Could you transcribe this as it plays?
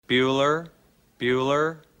Bueller,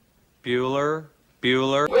 Bueller, Bueller,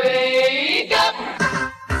 Bueller. Wake up!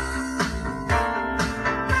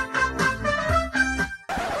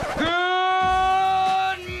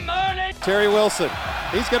 Good morning! Terry Wilson,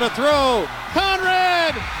 he's going to throw.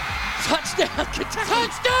 Conrad! Touchdown, Kentucky!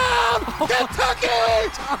 Touchdown!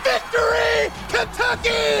 Kentucky! Victory!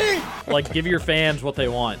 Kentucky! Like, give your fans what they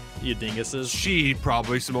want, you dinguses. She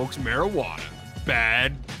probably smokes marijuana.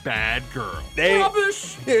 Bad, bad girl.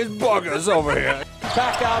 Rubbish! There's buggers over here.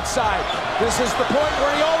 Back outside. This is the point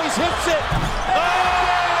where he always hits it. Oh!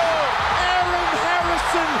 Aaron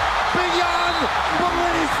Harrison beyond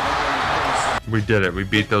belief. We did it. We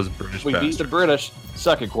beat those British We beat bastards. the British.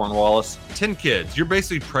 Suck it, Cornwallis. 10 kids. You're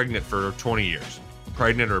basically pregnant for 20 years.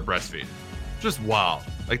 Pregnant or breastfeeding. Just wild.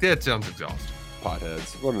 Like, that sounds exhausting.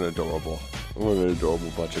 Potheads. What an adorable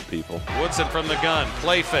bunch of people. Woodson from the gun,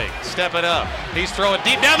 play fake, step it up. He's throwing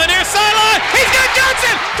deep down the near sideline. He's got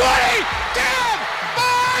Johnson. 20, 10,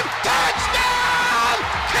 5, touchdown,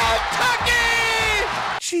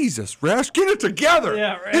 Kentucky! Jesus, Rash, get it together.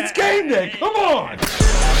 Yeah, right. It's game day. Come on.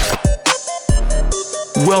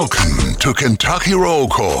 Welcome to Kentucky Roll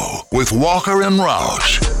Call with Walker and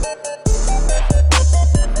Roush.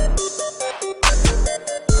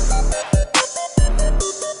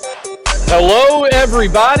 Hello,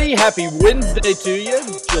 everybody. Happy Wednesday to you.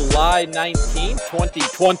 July 19th,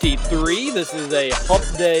 2023. This is a hump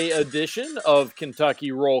day edition of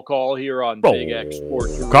Kentucky Roll Call here on Big X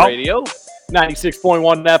Sports Radio.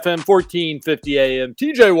 96.1 FM, 1450 AM.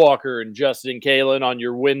 TJ Walker and Justin Kalen on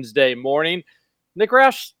your Wednesday morning. Nick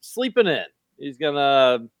Roush sleeping in. He's going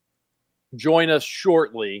to join us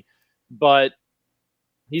shortly, but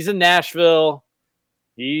he's in Nashville.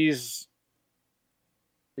 He's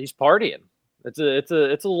partying. It's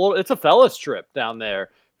a fellas trip down there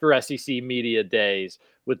for SEC Media Days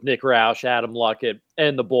with Nick Roush, Adam Luckett,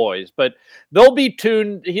 and the boys. But he'll be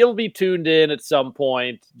tuned in at some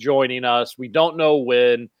point, joining us. We don't know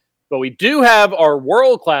when, but we do have our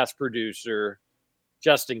world-class producer,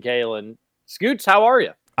 Justin Kalen. Scoots, how are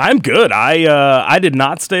you? I'm good. I did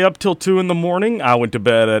not stay up till 2 a.m. I went to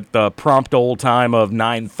bed at the prompt old time of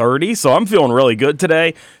 9:30, so I'm feeling really good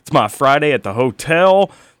today. It's my Friday at the hotel.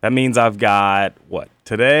 That means I've got,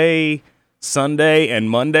 today, Sunday, and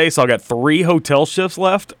Monday. So I got 3 hotel shifts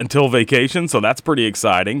left until vacation. So that's pretty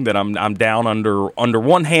exciting that I'm down under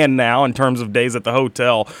one hand now in terms of days at the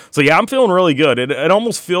hotel. So yeah, I'm feeling really good. It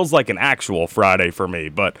almost feels like an actual Friday for me,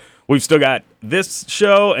 but we've still got this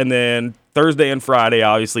show and then Thursday and Friday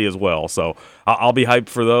obviously as well. So I'll be hyped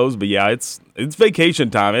for those. But yeah, it's vacation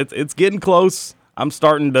time. It's getting close. I'm at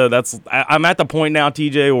the point now,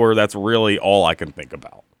 TJ, where that's really all I can think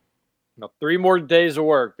about. Now, 3 more days of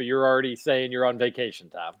work, but you're already saying you're on vacation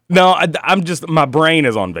time. No, my brain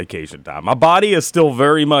is on vacation time. My body is still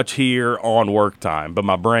very much here on work time, but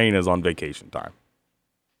my brain is on vacation time.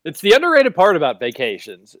 It's the underrated part about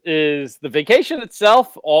vacations is the vacation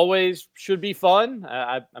itself always should be fun.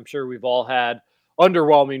 I'm sure we've all had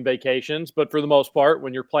underwhelming vacations, but for the most part,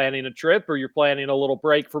 when you're planning a trip or you're planning a little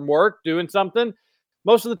break from work, doing something,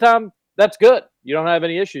 most of the time, that's good. You don't have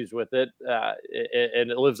any issues with it,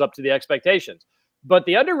 and it lives up to the expectations. But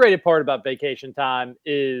the underrated part about vacation time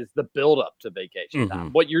is the build-up to vacation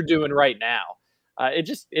time, what you're doing right now.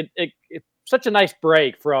 It's such a nice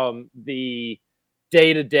break from the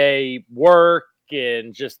day-to-day work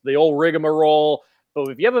and just the old rigmarole. But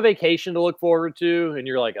if you have a vacation to look forward to and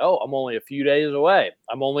you're like, oh, I'm only a few days away.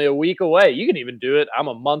 I'm only a week away. You can even do it. I'm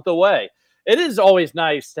a month away. It is always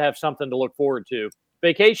nice to have something to look forward to.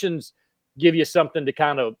 Vacations give you something to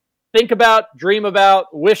kind of think about, dream about,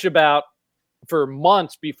 wish about for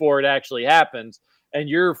months before it actually happens. And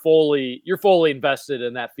you're fully invested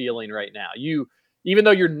in that feeling right now. Even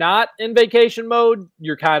though you're not in vacation mode,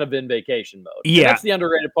 you're kind of in vacation mode. Yeah. And that's the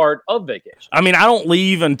underrated part of vacation. I mean, I don't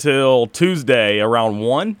leave until Tuesday around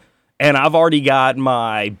 1, and I've already got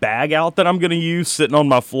my bag out that I'm going to use sitting on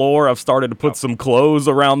my floor. I've started to put some clothes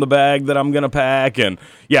around the bag that I'm going to pack. And,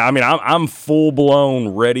 yeah, I mean, I'm full-blown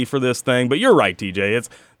ready for this thing. But you're right, TJ. It's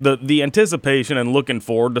the anticipation and looking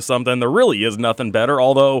forward to something. There really is nothing better,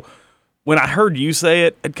 although when I heard you say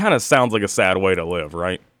it, it kind of sounds like a sad way to live,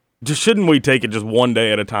 right? Just shouldn't we take it just one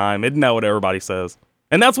day at a time? Isn't that what everybody says?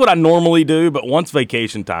 And that's what I normally do, but once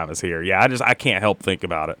vacation time is here, yeah, I can't help think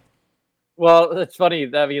about it. Well, it's funny.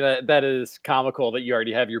 I mean, that is comical that you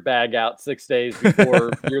already have your bag out 6 days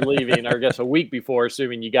before you're leaving, or I guess a week before,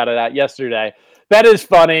 assuming you got it out yesterday. That is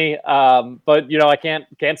funny. But I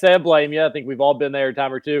can't say I blame you. I think we've all been there a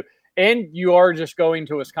time or two. And you are just going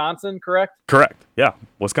to Wisconsin, correct? Correct. Yeah,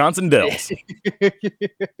 Wisconsin Dells.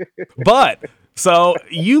 But so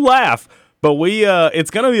you laugh, But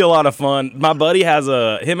it's gonna be a lot of fun. My buddy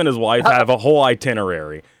him and his wife have a whole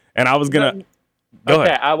itinerary, and I was gonna. Go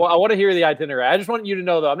ahead. I want to hear the itinerary. I just want you to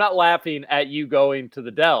know, though, I'm not laughing at you going to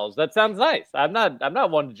the Dells. That sounds nice. I'm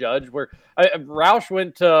not one to judge. Roush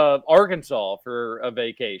went to Arkansas for a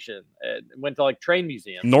vacation. Went to like train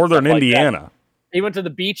museums, Northern Indiana. Like he went to the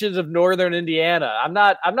beaches of Northern Indiana. I'm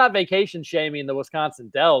not vacation shaming the Wisconsin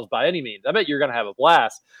Dells by any means. I bet you're gonna have a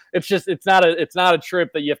blast. It's just it's not a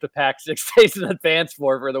trip that you have to pack 6 days in advance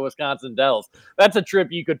for the Wisconsin Dells. That's a trip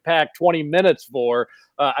you could pack 20 minutes for.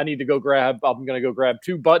 I'm gonna go grab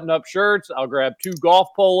 2 button-up shirts. I'll grab 2 golf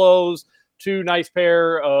polos, 2 nice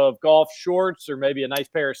pair of golf shorts, or maybe a nice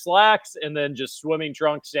pair of slacks, and then just swimming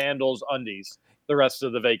trunks, sandals, undies. The rest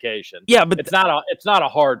of the vacation. Yeah, but it's not a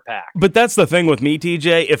hard pack. But that's the thing with me,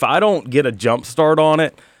 TJ. If I don't get a jump start on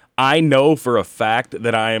it, I know for a fact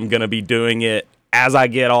that I am going to be doing it as I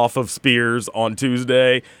get off of Spears on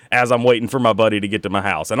Tuesday, as I'm waiting for my buddy to get to my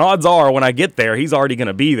house. And odds are when I get there, he's already going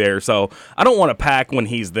to be there. So I don't want to pack when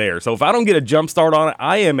he's there. So if I don't get a jump start on it,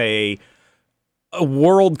 I am a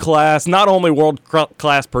world-class, not only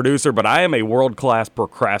world-class producer, but I am a world-class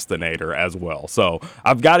procrastinator as well. So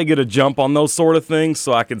I've got to get a jump on those sort of things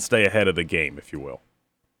so I can stay ahead of the game, if you will.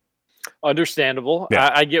 Understandable.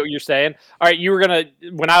 Yeah. I get what you're saying. All right, you were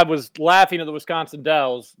when I was laughing at the Wisconsin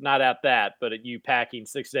Dells, not at that, but at you packing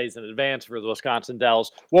 6 days in advance for the Wisconsin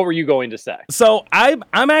Dells, what were you going to say? So I'm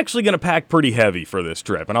actually going to pack pretty heavy for this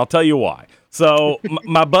trip, and I'll tell you why. So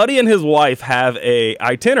my buddy and his wife have a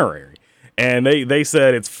itinerary. And they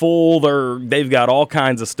said it's full. They've got all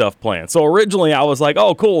kinds of stuff planned. So originally I was like,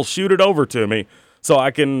 oh, cool, shoot it over to me so I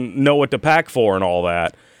can know what to pack for and all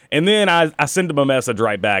that. And then I sent him a message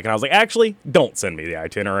right back, and I was like, actually, don't send me the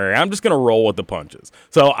itinerary. I'm just going to roll with the punches.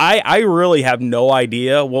 So I really have no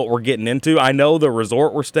idea what we're getting into. I know the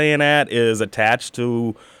resort we're staying at is attached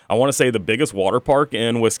to, I want to say, the biggest water park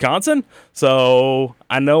in Wisconsin. So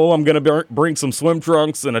I know I'm going to bring some swim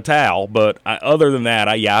trunks and a towel, but other than that,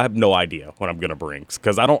 I have no idea what I'm going to bring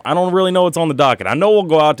because I don't really know what's on the docket. I know we'll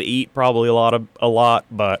go out to eat probably a lot,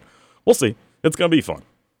 but we'll see. It's going to be fun.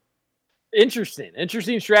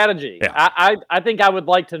 Interesting strategy. Yeah. I think I would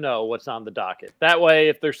like to know what's on the docket. That way,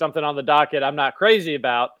 if there's something on the docket I'm not crazy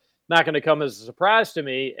about, not going to come as a surprise to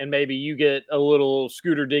me, and maybe you get a little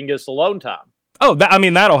Scooter Dingus alone time. Oh,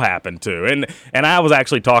 that'll happen too. And I was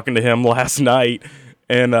actually talking to him last night,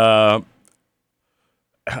 and how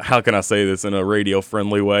can I say this in a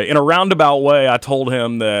radio-friendly way? In a roundabout way, I told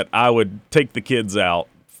him that I would take the kids out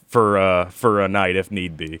for a night if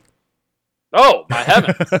need be. Oh, my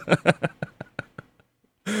heavens.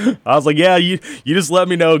 I was like, yeah, you just let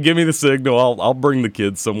me know. Give me the signal. I'll bring the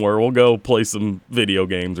kids somewhere. We'll go play some video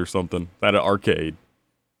games or something at an arcade.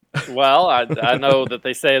 Well, I know that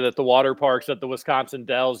they say that the water parks at the Wisconsin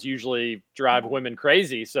Dells usually drive women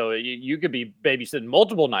crazy, so you could be babysitting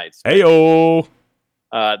multiple nights. Hey-o.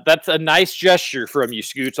 That's a nice gesture from you,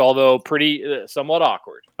 Scoots, although pretty somewhat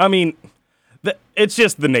awkward. I mean, it's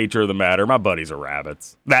just the nature of the matter. My buddies are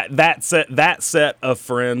rabbits. That set of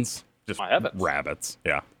friends, just rabbits.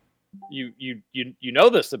 Yeah. You know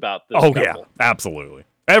this about this couple. Yeah, absolutely.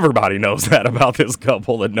 Everybody knows that about this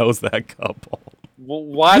couple that knows that couple. Well,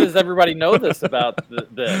 why does everybody know this about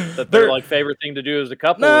that their like favorite thing to do as a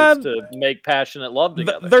couple is to make passionate love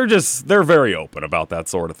together? They're very open about that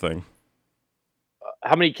sort of thing.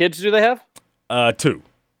 How many kids do they have? 2.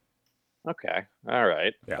 Okay. All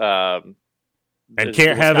right. Yeah. And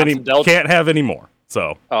can't have any more.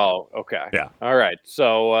 So. Oh, okay. Yeah. All right.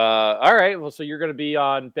 So, all right. Well, so you're going to be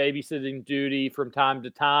on babysitting duty from time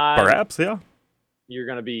to time. Perhaps, yeah. You're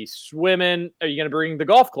going to be swimming. Are you going to bring the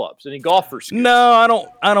golf clubs? Any golfers? No,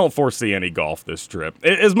 I don't foresee any golf this trip.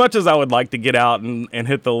 As much as I would like to get out and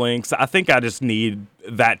hit the links, I think I just need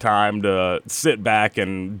that time to sit back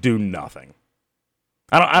and do nothing.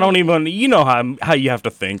 I don't even, you know how you have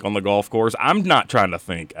to think on the golf course. I'm not trying to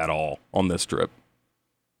think at all on this trip.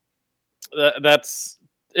 That's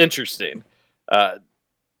interesting.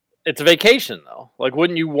 It's a vacation though. Like,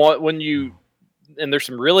 wouldn't you? And there's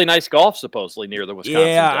some really nice golf supposedly near the Wisconsin.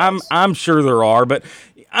 Yeah, I'm sure there are, but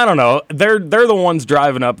I don't know. They're the ones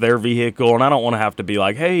driving up their vehicle, and I don't want to have to be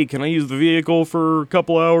like, hey, can I use the vehicle for a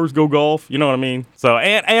couple hours, go golf? You know what I mean? So,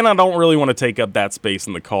 and I don't really want to take up that space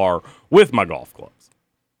in the car with my golf clubs.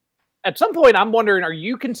 At some point, I'm wondering, are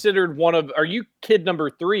you considered are you kid number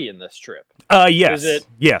 3 in this trip? Yes. Is it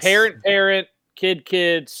yes. Parent,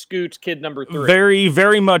 kid, Scoots, kid number 3? Very,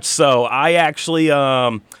 very much so. I actually,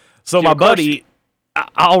 so my buddy,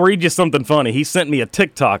 I'll read you something funny. He sent me a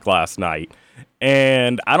TikTok last night,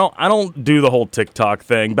 and I don't do the whole TikTok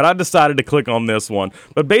thing, but I decided to click on this one.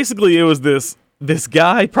 But basically, it was this this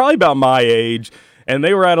guy, probably about my age, and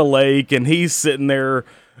they were at a lake, and he's sitting there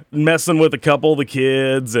messing with a couple of the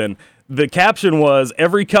kids, and the caption was,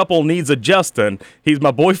 "Every couple needs a Justin. He's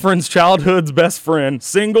my boyfriend's childhood's best friend,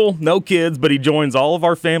 single, no kids, but he joins all of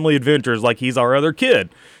our family adventures like he's our other kid.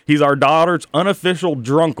 He's our daughter's unofficial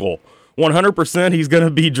drunkle. 100% he's going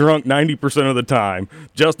to be drunk 90% of the time.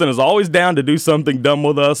 Justin is always down to do something dumb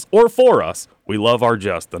with us or for us. We love our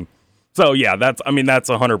Justin." So, yeah, that's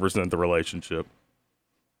 100% the relationship.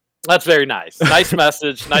 That's very nice. Nice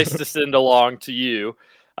message. Nice to send along to you.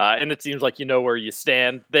 And it seems like you know where you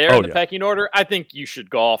stand there in the pecking order. I think you should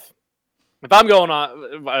golf. If I'm going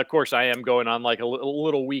on, of course I am going on like a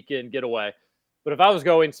little weekend getaway. But if I was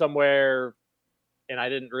going somewhere and I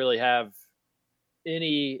didn't really have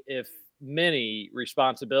any, if many,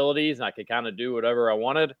 responsibilities and I could kind of do whatever I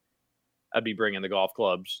wanted, I'd be bringing the golf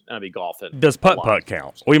clubs and I'd be golfing. Does putt-putt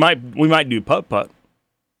count? We might do putt-putt.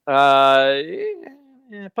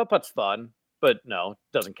 Putt-putt's fun. But no, it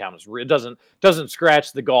doesn't count as it doesn't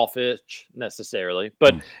scratch the golf itch necessarily.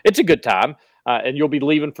 But it's a good time, and you'll be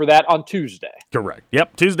leaving for that on Tuesday. Correct.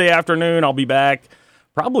 Yep, Tuesday afternoon. I'll be back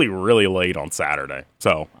probably really late on Saturday.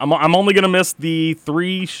 So I'm only going to miss the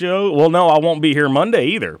 3 show. Well, no, I won't be here Monday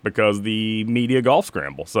either because the media golf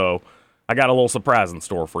scramble. So I got a little surprise in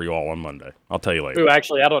store for you all on Monday. I'll tell you later. Ooh,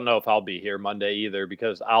 actually, I don't know if I'll be here Monday either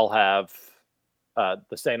because I'll have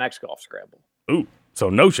the St. X golf scramble. Ooh,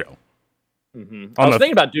 so no show. Mm-hmm. I was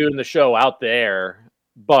thinking about doing the show out there,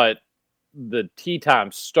 but the tee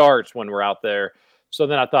time starts when we're out there. So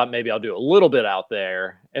then I thought maybe I'll do a little bit out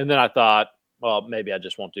there. And then I thought, well, maybe I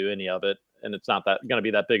just won't do any of it. And it's not going to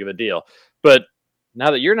be that big of a deal. But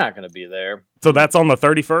now that you're not going to be there. So that's on the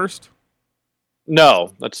 31st?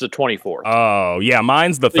 No, that's the 24th. Oh, yeah.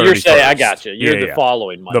 Mine's the 31st. So you're saying, I got you. You're the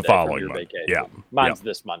following Monday. The following Monday. Vacation. Yeah. Mine's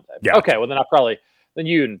this Monday. Yeah. Okay. Well, then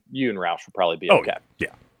you and Roush will probably be okay. Yeah.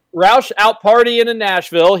 Roush out partying in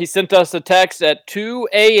Nashville. He sent us a text at 2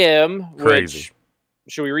 a.m. Crazy.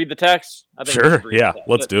 Should we read the text? I think sure. Yeah,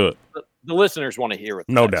 let's do it. The listeners want to hear what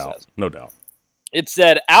the No text doubt. says. No doubt. It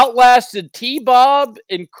said, outlasted T-Bob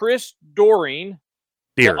and Chris Doring,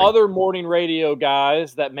 the other morning radio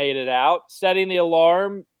guys that made it out, setting the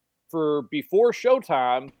alarm for before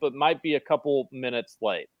showtime, but might be a couple minutes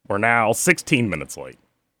late. We're now 16 minutes late.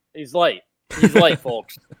 He's late. He's late,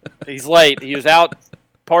 folks. He's late. He was out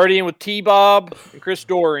partying with T-Bob and Chris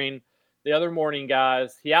Doring, the other morning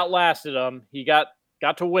guys. He outlasted them. He got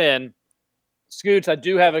to win. Scoots, I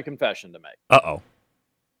do have a confession to make. Uh-oh.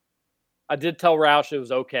 I did tell Roush it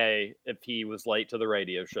was okay if he was late to the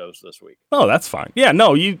radio shows this week. Oh, that's fine. Yeah,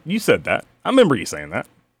 no, you said that. I remember you saying that.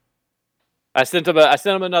 I sent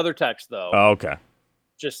him another text, though. Oh, okay.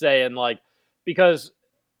 Just saying, because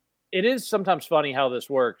it is sometimes funny how this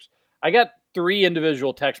works. I got 3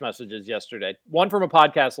 individual text messages yesterday. 1 from a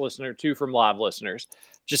podcast listener, 2 from live listeners,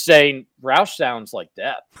 just saying, Roush sounds like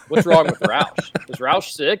death. What's wrong with Roush? Is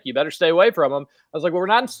Roush sick? You better stay away from him. I was like, well, we're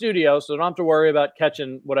not in studio, so don't have to worry about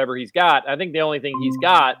catching whatever he's got. I think the only thing he's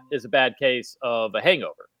got is a bad case of a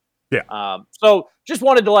hangover. Yeah. So just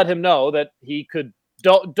wanted to let him know that he could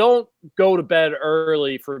don't go to bed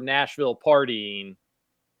early for Nashville partying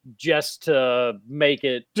just to make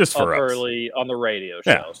it just for early on the radio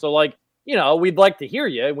show. Yeah. So we'd like to hear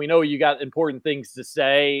you. We know you got important things to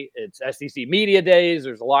say. It's SEC Media Days.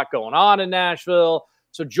 There's a lot going on in Nashville.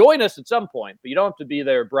 So join us at some point, but you don't have to be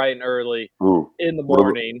there bright and early in the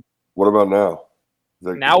morning. What about now?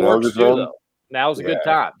 Now works too, though. Now's a good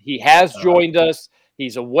time. He has joined us.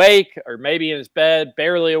 He's awake or maybe in his bed,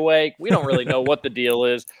 barely awake. We don't really know what the deal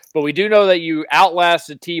is, but we do know that you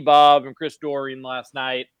outlasted T-Bob and Chris Doring last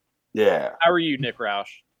night. Yeah. How are you, Nick Roush?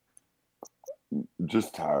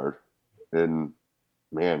 Just tired. And,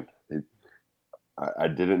 man, I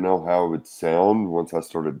didn't know how it would sound once I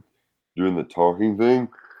started doing the talking thing.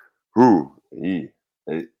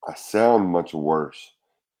 I sound much worse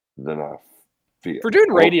than I feel. For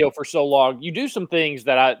doing radio for so long, you do some things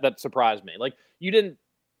that surprised me. Like, you didn't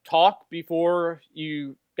talk before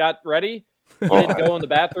you got ready. You didn't go in the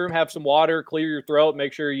bathroom, have some water, clear your throat,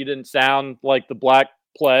 make sure you didn't sound like the Black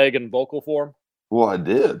Plague in vocal form. Well, I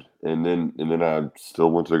did, and then I still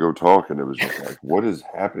went to go talk, and it was just like, what is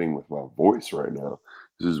happening with my voice right now?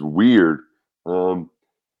 This is weird.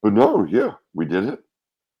 But no, yeah, we did it.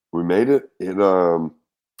 We made it. It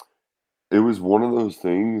was one of those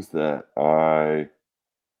things that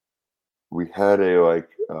we had a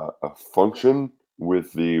function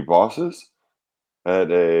with the bosses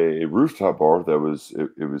at a rooftop bar that was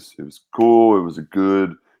it was cool. It was a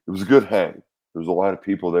good hang. There was a lot of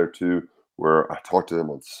people there too, where I talked to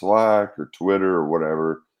them on Slack or Twitter or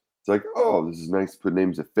whatever. It's like, oh, this is nice to put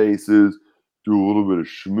names to faces. do a little bit of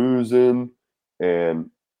schmoozing, and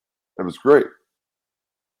it was great.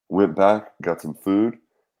 Went back, got some food.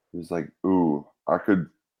 It was like, ooh, I could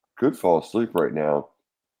fall asleep right now,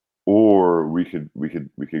 or we could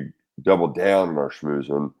double down on our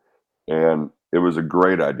schmoozing. And it was a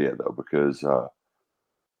great idea though, because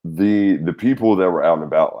the people that were out and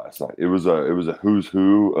about last night, it was a who's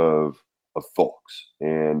who of folks.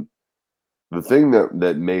 And the thing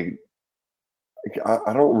that made, like,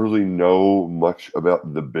 I don't really know much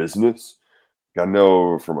about the business. I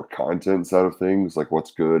know from a content side of things, like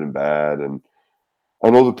what's good and bad, and I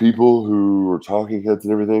know the people who are talking heads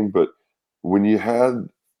and everything. But when you had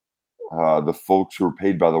the folks who were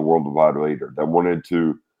paid by the worldwide leader that wanted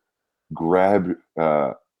to grab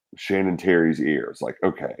Shannon Terry's ears, like,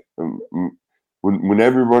 okay, when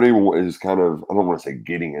everybody is kind of, I don't want to say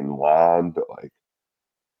getting in line, but like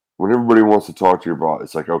when everybody wants to talk to your boss,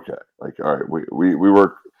 it's like, okay, like, all right, we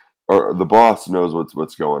work, or the boss knows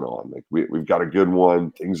what's going on. Like we've got a good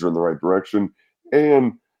one, things are in the right direction,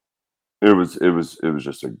 and it was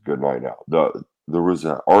just a good night out. There was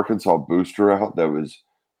an Arkansas booster out that was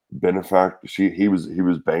benefact. He was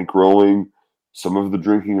bankrolling some of the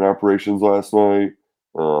drinking operations last night.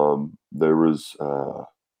 There was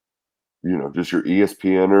just your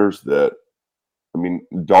ESPNers that, I mean,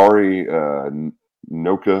 Dari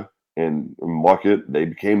Noka and Muckett, they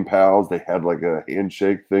became pals. They had like a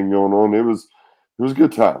handshake thing going on. It was a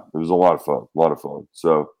good time. It was a lot of fun. A lot of fun.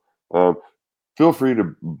 So feel free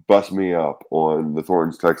to bust me up on the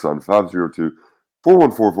Thorntons text on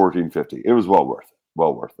 502-414-1450. It was well worth it.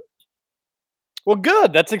 Well worth it. Well,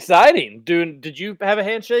 good. That's exciting. Did you have a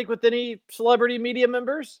handshake with any celebrity media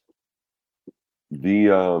members?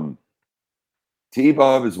 The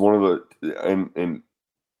T-Bob is one of the, and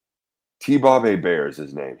T-Bob Bear is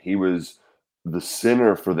his name. He was the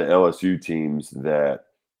center for the LSU teams, that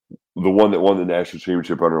the one that won the national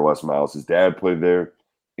championship under Les Miles. His dad played there,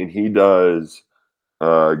 and he does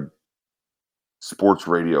sports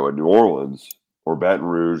radio in New Orleans or Baton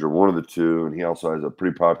Rouge or one of the two. And he also has a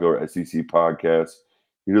pretty popular SEC podcast.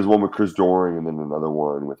 He does one with Chris Doering and then another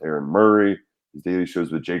one with Aaron Murray. His daily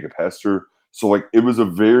shows with Jacob Hester. So like it was a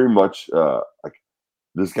very much like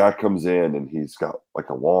this guy comes in and he's got like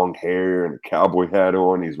a long hair and a cowboy hat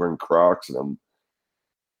on. He's wearing Crocs, and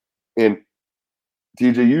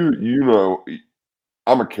TJ, you know,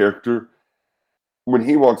 I'm a character. When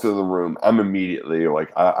he walks into the room, I'm immediately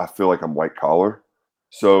like, I feel like I'm white collar.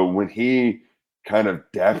 So when he kind of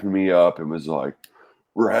dapped me up and was like,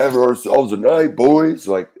 "We're having ourselves a night, boys,"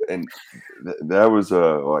 like, and that was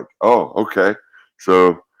like, oh, okay,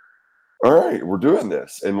 so all right, we're doing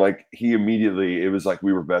this. And like he immediately, it was like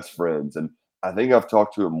we were best friends. And I think I've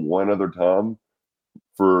talked to him one other time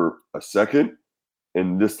for a second,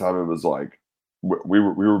 and this time it was like we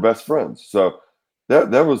were best friends. So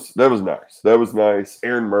that was nice. That was nice.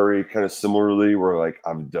 Aaron Murray, kind of similarly, where like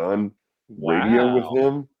I've done radio with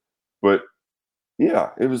him, but yeah,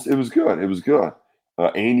 it was good. It was good.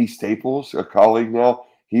 Andy Staples, a colleague now,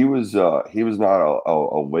 he was not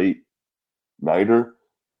a late nighter,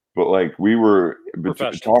 but like we were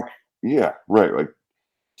yeah, right, like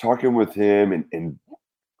talking with him and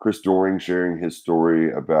Chris Doering sharing his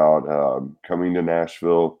story about coming to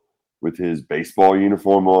Nashville with his baseball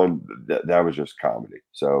uniform on. That was just comedy.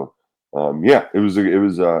 So yeah, it was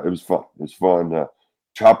fun. It was fun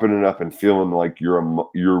chopping it up and feeling like you're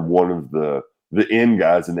one of the in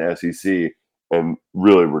guys in the SEC, and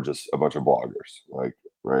really we're just a bunch of bloggers. Like,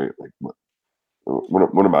 right? Like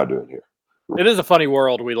what am I doing here? It is a funny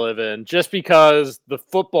world we live in. Just because the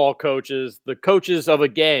football coaches, the coaches of a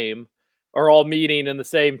game, are all meeting in the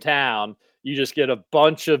same town, you just get a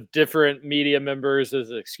bunch of different media members as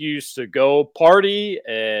an excuse to go party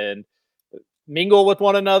and mingle with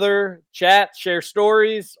one another, chat, share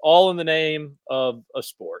stories, all in the name of a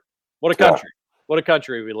sport. What a country. What a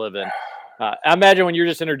country we live in. I imagine when you're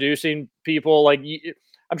just introducing people, like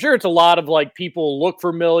I'm sure it's a lot of like people look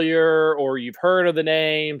familiar, or you've heard of the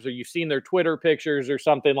names, or you've seen their Twitter pictures or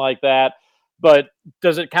something like that. But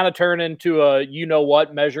does it kind of turn into a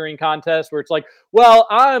you-know-what measuring contest where it's like, well,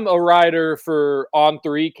 I'm a writer for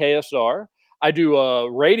On3 KSR. I do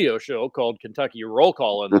a radio show called Kentucky Roll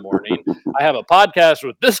Call in the morning. I have a podcast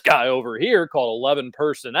with this guy over here called 11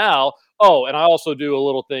 Personnel. Oh, and I also do a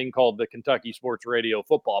little thing called the Kentucky Sports Radio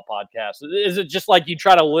Football Podcast. Is it just like you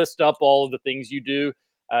try to list up all of the things you do?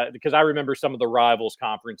 Because I remember some of the Rivals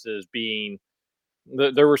conferences being,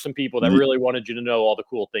 there were some people that really wanted you to know all the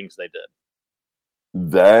cool things they did.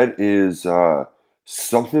 That is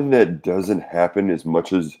something that doesn't happen as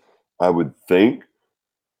much as I would think.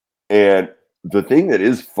 And the thing that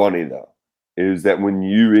is funny, though, is that when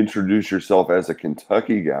you introduce yourself as a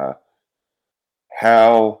Kentucky guy,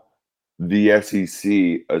 how the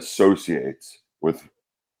SEC associates with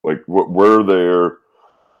like where they're.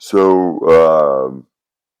 So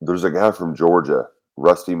there's a guy from Georgia,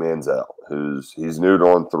 Rusty Manziel, he's new to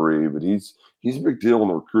On3, but he's a big deal in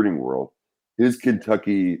the recruiting world. His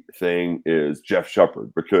Kentucky thing is Jeff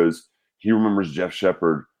Shepard because he remembers Jeff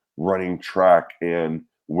Shepard running track and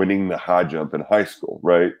winning the high jump in high school,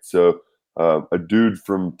 right? So a dude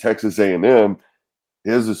from Texas A&M,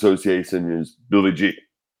 his association is Billy G.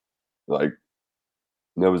 Like,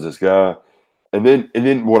 there was this guy. And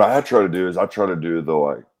then what I try to do is I try to do the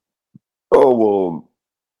like, oh, well,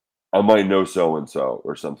 I might know so-and-so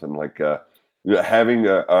or something like having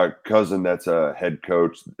a cousin that's a head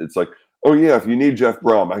coach. It's like, oh yeah, if you need Jeff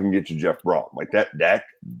Brom, I can get you Jeff Brom. Like that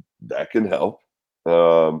can help.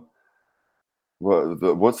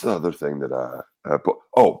 What's the other thing that I put?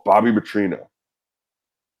 Oh, Bobby Petrino.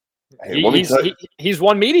 Hey, he's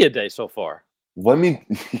won media day so far.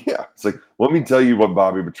 It's like, let me tell you what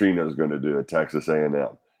Bobby Petrino is going to do at Texas A&M.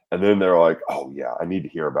 And then they're like, oh yeah, I need to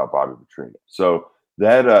hear about Bobby Petrino. So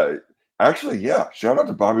that actually, yeah, shout out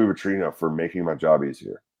to Bobby Petrino for making my job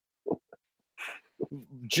easier.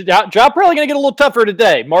 Job probably going to get a little tougher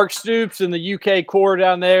today. Mark Stoops and the UK core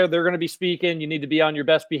down there, they're going to be speaking. You need to be on your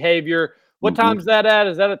best behavior. What time's that at?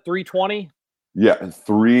 Is that at 3:20? Yeah,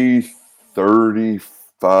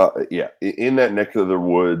 3:35. Yeah, in that neck of the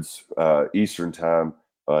woods, Eastern time.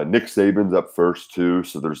 Nick Saban's up first too,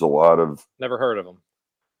 so there's a lot of. Never heard of him.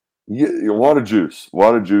 Yeah, a lot of juice in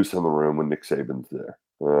the room when Nick Saban's there.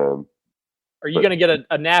 Are you going to get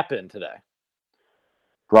a nap in today?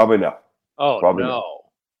 Probably not. Oh, probably no. Not.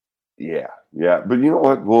 Yeah. But you know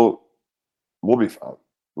what? We'll be fine.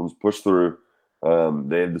 We'll just push through.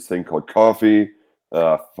 They have this thing called coffee,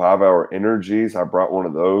 5-hour energies. I brought one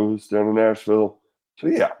of those down to Nashville. So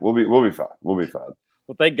yeah, we'll be fine. We'll be fine.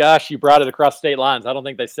 Well, thank gosh you brought it across state lines. I don't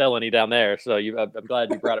think they sell any down there, so I'm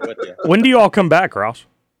glad you brought it with you. When do you all come back, Ross?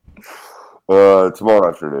 Tomorrow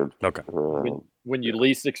afternoon. Okay. When you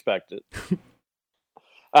least expect it.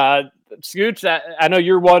 Scoots, I know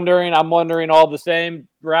you're wondering. I'm wondering all the same.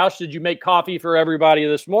 Roush, did you make coffee for everybody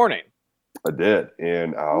this morning? I did,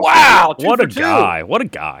 and wow, what a guy! What a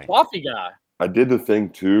guy! Coffee guy. I did the thing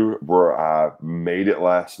too where I made it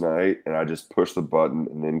last night, and I just pushed the button,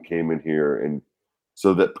 and then came in here, and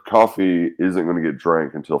so that coffee isn't going to get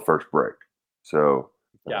drank until first break. So,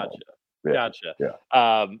 gotcha. Yeah.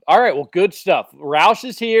 All right. Well, good stuff. Roush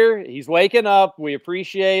is here. He's waking up. We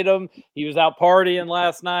appreciate him. He was out partying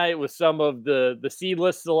last night with some of the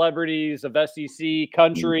C-list celebrities of SEC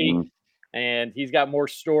country, and he's got more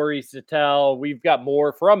stories to tell. We've got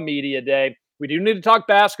more from Media Day. We do need to talk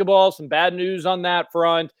basketball, some bad news on that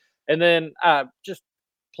front, and then just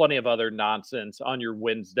plenty of other nonsense on your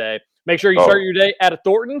Wednesday. Make sure you start your day at a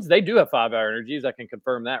Thornton's. They do have 5-hour energies. I can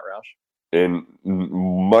confirm that, Roush. And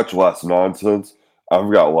much less nonsense.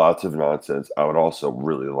 I've got lots of nonsense. I would also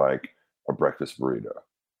really like a breakfast burrito.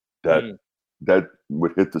 That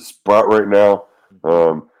would hit the spot right now.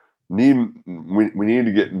 We need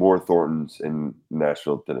to get more Thorntons in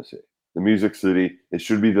Nashville, Tennessee. The Music City. It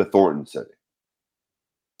should be the Thornton City.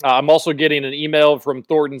 I'm also getting an email from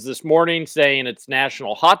Thornton's this morning saying it's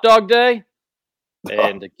National Hot Dog Day.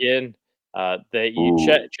 And again, that you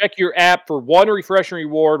check your app for one refreshing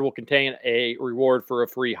reward will contain a reward for a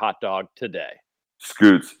free hot dog today.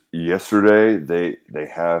 Scoots, yesterday they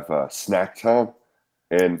have snack time,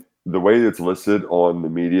 and the way it's listed on the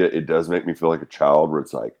media, it does make me feel like a child where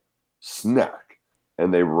it's like snack,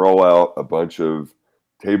 and they roll out a bunch of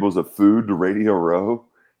tables of food to Radio Row,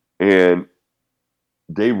 and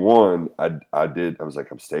day one I was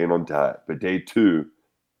like, I'm staying on diet, but day two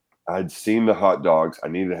I'd seen the hot dogs. I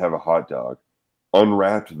needed to have a hot dog.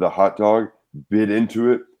 Unwrapped the hot dog, bit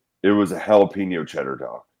into it. It was a jalapeno cheddar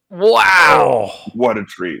dog. Wow. What a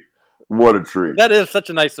treat. What a treat. That is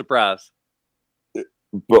such a nice surprise.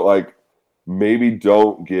 But like, maybe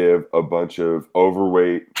don't give a bunch of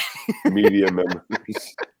overweight media members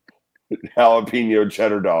jalapeno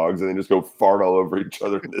cheddar dogs and then just go fart all over each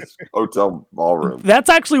other in this hotel ballroom. That's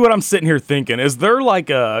actually what I'm sitting here thinking. Is there like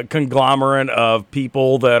a conglomerate of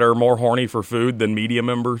people that are more horny for food than media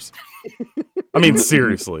members? I mean,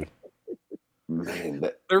 seriously. Man,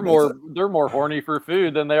 they're more horny for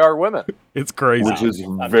food than they are women. It's crazy. Which is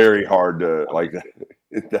very hard to like.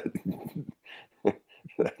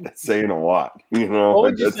 That's saying a lot, you know.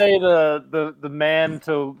 What would you say the man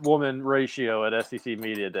to woman ratio at SEC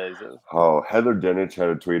Media Days is? Oh, Heather Dinich had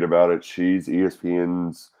a tweet about it. She's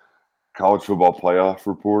ESPN's college football playoff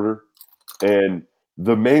reporter, and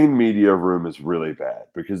the main media room is really bad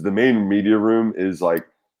because the main media room is like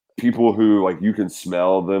people who like you can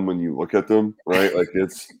smell them when you look at them, right? Like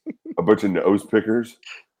it's a bunch of nose pickers.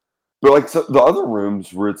 But like the other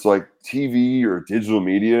rooms where it's like TV or digital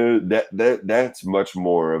media, that's much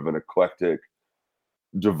more of an eclectic,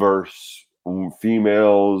 diverse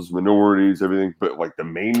females, minorities, everything. But like the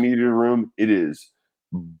main media room, it is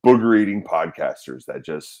booger eating podcasters that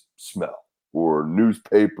just smell, or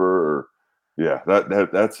newspaper, or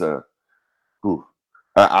that's a. Whew.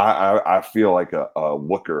 I feel like a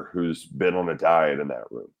looker who's been on a diet in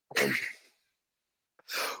that room.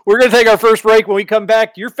 We're going to take our first break. When we come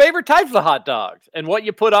back, your favorite types of hot dogs and what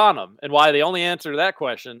you put on them, and why the only answer to that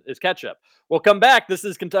question is ketchup. We'll come back. This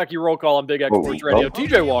is Kentucky Roll Call on Big X Sports Radio.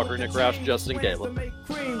 TJ Walker, Nick Roush, Justin Galen.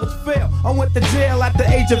 I went to jail at the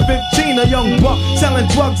age of 15, a young buck selling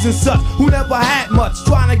drugs and such, who never had much,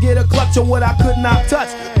 trying to get a clutch on what I could not touch.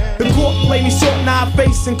 The court played me short, now I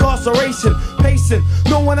face incarceration. Pacing,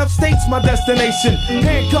 no one upstates my destination.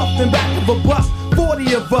 Handcuffed in back of a bus,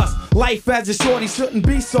 40 of us. Life as a shorty shouldn't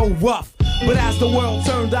be so rough. But as the world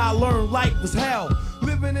turned, I learned life was hell.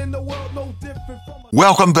 Living in the world no different from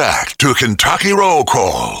Welcome back to Kentucky Roll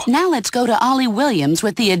Call. Now let's go to Ollie Williams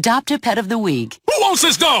with the Adopted Pet of the Week. Who wants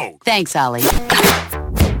this dog? Thanks, Ollie.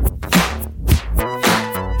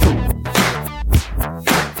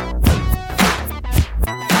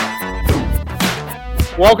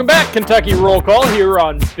 Welcome back, Kentucky Roll Call here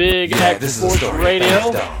on Big X Sports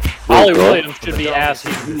Radio. Ollie Williams should be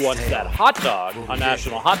asking who wants that hot dog on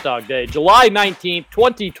National Hot Dog Day, July 19th,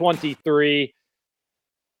 2023.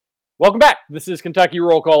 Welcome back. This is Kentucky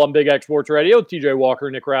Roll Call on Big X Sports Radio with TJ Walker,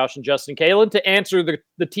 Nick Roush, and Justin Kalen. To answer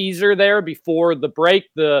the teaser there before the break,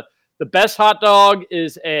 the best hot dog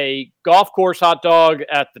is a golf course hot dog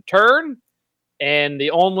at the turn, and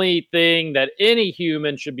the only thing that any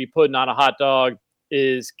human should be putting on a hot dog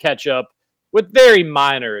is ketchup, with very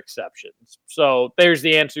minor exceptions. So there's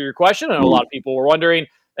the answer to your question. And a lot of people were wondering,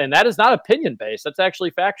 and that is not opinion-based. That's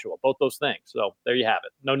actually factual, both those things. So there you have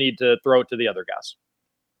it. No need to throw it to the other guys.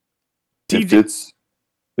 If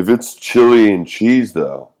it's chili and cheese,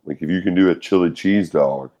 though, like if you can do a chili cheese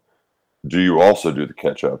dog, do you also do the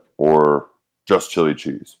ketchup or just chili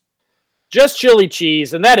cheese? Just chili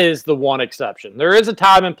cheese, and that is the one exception. There is a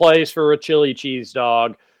time and place for a chili cheese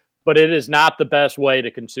dog, but it is not the best way to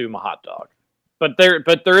consume a hot dog. But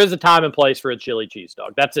there is a time and place for a chili cheese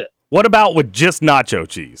dog. That's it. What about with just nacho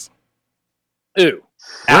cheese? Ooh.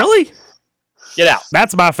 Really? Get out.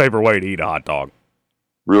 That's my favorite way to eat a hot dog.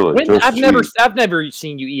 Really? I've never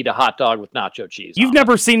seen you eat a hot dog with nacho cheese. You've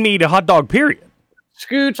never seen me eat a hot dog, period.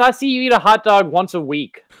 Scoots, I see you eat a hot dog once a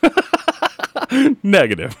week.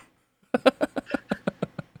 Negative.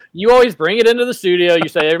 You always bring it into the studio. You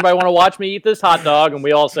say, everybody want to watch me eat this hot dog? And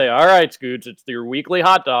we all say, all right, Scoots, it's your weekly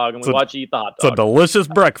hot dog. And we watch you eat the hot dog. It's a delicious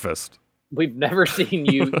breakfast. We've never seen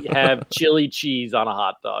you have chili cheese on a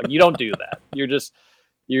hot dog. You don't do that.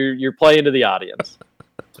 You're playing to the audience.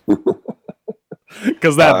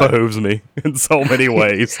 Because that behooves me in so many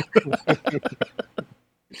ways.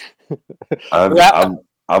 I've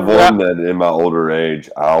learned that in my older age,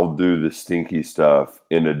 I'll do the stinky stuff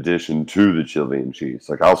in addition to the chili and cheese.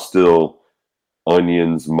 Like I'll still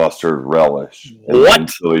onions, mustard, relish, and then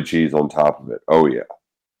chili cheese on top of it. Oh yeah.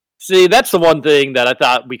 See, that's the one thing that I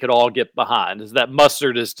thought we could all get behind, is that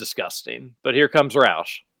mustard is disgusting. But here comes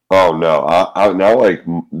Roush. Oh no! I now like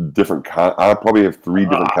different kind. I probably have 3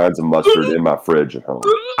 different kinds of mustard in my fridge at home.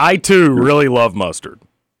 I too really love mustard.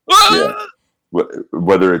 Yeah.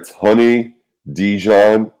 Whether it's honey,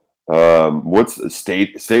 Dijon, what's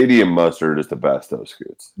stadium mustard is the best. Those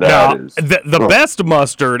goods. The best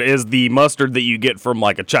mustard is the mustard that you get from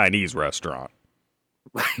like a Chinese restaurant.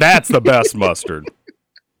 That's the best mustard.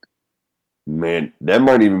 Man, that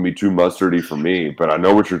might even be too mustardy for me, but I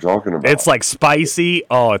know what you're talking about. It's like spicy.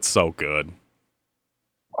 Oh, it's so good.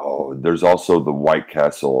 Oh, there's also the White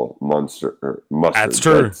Castle mustard. That's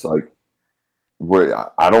true. It's like,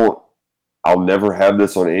 I'll never have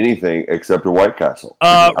this on anything except a White Castle.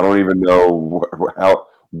 I don't even know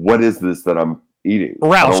what is this that I'm eating.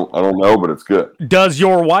 Roush, I don't know, but it's good. Does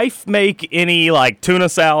your wife make any like tuna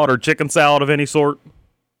salad or chicken salad of any sort?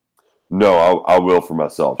 No, I will for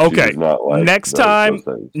myself. Okay. She does not like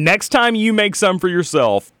next time you make some for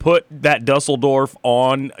yourself, put that Dusseldorf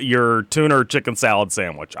on your tuna or chicken salad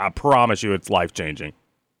sandwich. I promise you, it's life changing.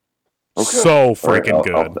 Okay. So freaking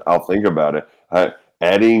good. I'll think about it.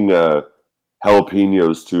 Adding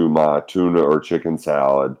jalapenos to my tuna or chicken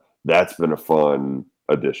salad, that's been a fun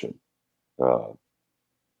addition.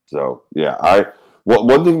 So yeah,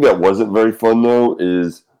 one thing that wasn't very fun though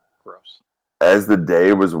is gross. as the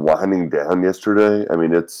day was winding down yesterday, I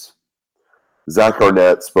mean, it's Zach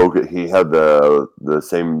Arnett spoke. He had the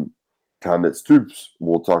same time that Stoops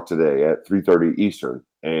will talk today at 3:30 Eastern,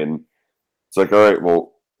 and it's like, all right,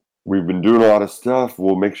 well, we've been doing a lot of stuff.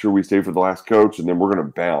 We'll make sure we stay for the last coach, and then we're going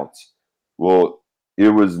to bounce. Well, it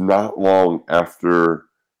was not long after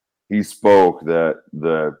he spoke that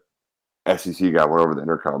the SEC guy went over the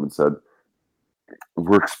intercom and said,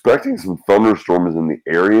 we're expecting some thunderstorms in the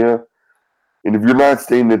area, and if you're not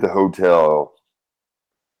staying at the hotel,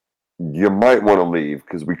 you might want to leave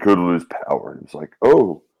because we could lose power. And it's like,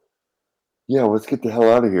 oh, yeah, let's get the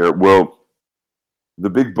hell out of here. Well, the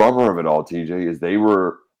big bummer of it all, TJ, is they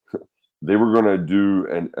were going to do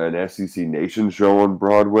an SEC Nation show on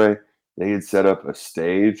Broadway. They had set up a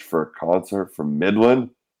stage for a concert from Midland,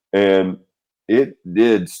 and it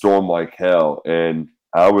did storm like hell. And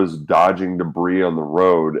I was dodging debris on the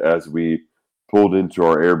road as we pulled into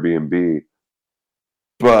our Airbnb.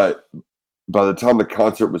 But by the time the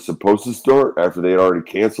concert was supposed to start, after they had already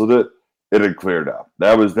canceled it, it had cleared up.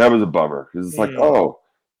 That was a bummer because it's like, oh,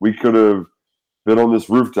 we could have been on this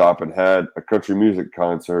rooftop and had a country music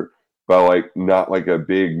concert by not like a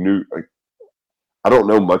big new I don't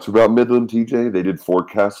know much about Midland, TJ. They did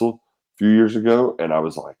Forecastle a few years ago, and I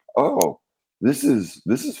was like, oh, this is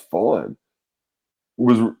fun.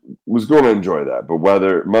 Was going to enjoy that, but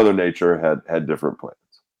Mother Nature had different plans.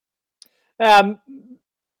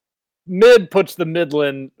 Midland puts the mid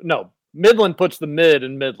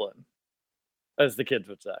in Midland, as the kids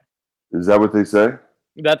would say. Is that what they say?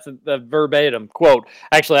 That's the verbatim quote.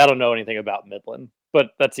 Actually, I don't know anything about Midland, but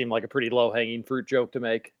that seemed like a pretty low-hanging fruit joke to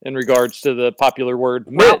make in regards to the popular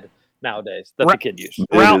word mid nowadays that the kid used.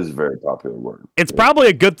 It is a very popular word. It's probably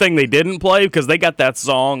a good thing they didn't play because they got that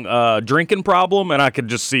song Drinking Problem, and I could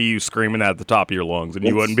just see you screaming that at the top of your lungs, and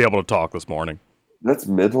you wouldn't be able to talk this morning. That's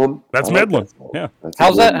Midland? That's Midland, yeah.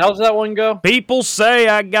 How's that one go? People say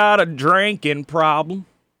I got a drinking problem.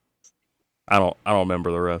 I don't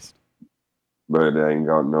remember the rest. But I ain't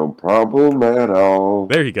got no problem at all.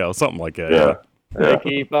 There you go, something like that. Yeah. They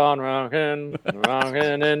keep on rocking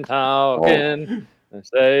and talking. They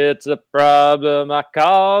say it's a problem. I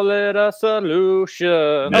call it a solution.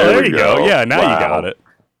 Oh, there you go. Yeah, now you got it.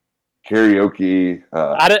 Karaoke.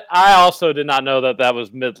 I also did not know that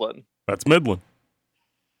was Midland. That's Midland.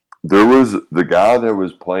 There was the guy that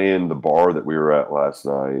was playing the bar that we were at last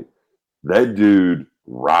night. That dude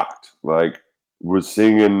rocked. Was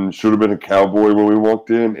singing Should Have Been a Cowboy when we walked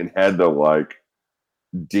in and had the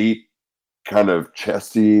deep kind of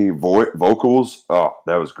chesty vocals. Oh,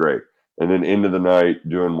 that was great. And then into the night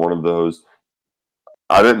doing one of those.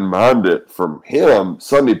 I didn't mind it from him.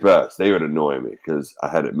 Sunday best. They would annoy me because I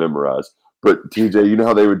had it memorized. But TJ, you know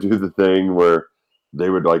how they would do the thing where they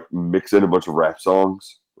would mix in a bunch of rap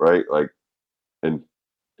songs, right? And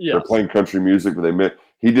they're playing country music, but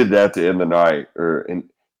he did that to end the night.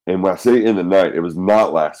 And when I say in the night, it was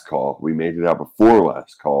not last call. We made it out before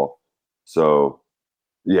last call. So,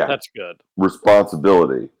 yeah. That's good.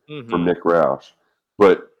 Responsibility from Nick Roush.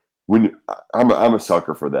 But I'm a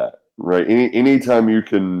sucker for that, right? Anytime you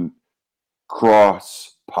can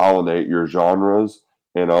cross-pollinate your genres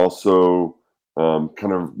and also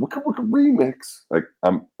kind of what a remix.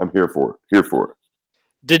 I'm here for it.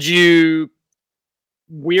 Did you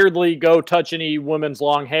weirdly go touch any women's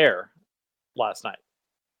long hair last night?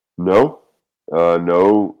 No odd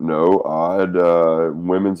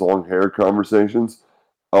women's long hair conversations.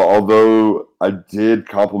 Although I did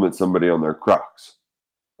compliment somebody on their Crocs,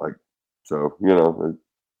 so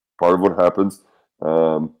part of what happens.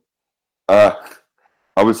 I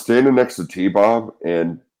was standing next to T-Bob,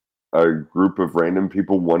 and a group of random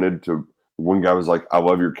people wanted to. One guy was like, "I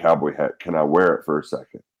love your cowboy hat. Can I wear it for a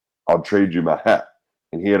second? I'll trade you my hat."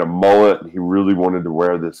 And he had a mullet, and he really wanted to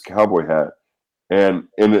wear this cowboy hat. And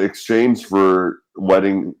in exchange for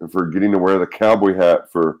getting to wear the cowboy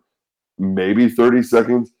hat for maybe 30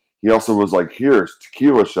 seconds, he also was like, "Here's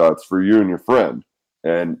tequila shots for you and your friend."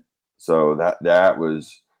 And so that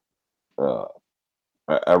was,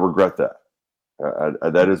 I regret that.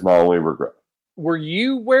 That is my only regret. Were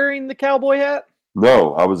you wearing the cowboy hat?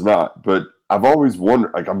 No, I was not. But I've always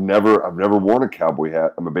wondered. I've never worn a cowboy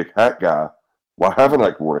hat. I'm a big hat guy. Why haven't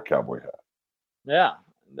I worn a cowboy hat? Yeah.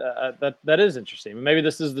 That is interesting. Maybe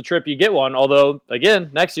this is the trip you get one. Although, again,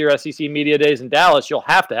 next year, SEC Media Days in Dallas, you'll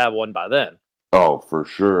have to have one by then. Oh, for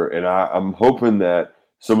sure. And I'm hoping that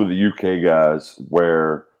some of the UK guys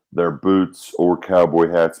wear their boots or cowboy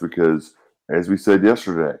hats because, as we said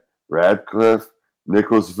yesterday, Radcliffe,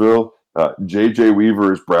 Nicholasville, J.J.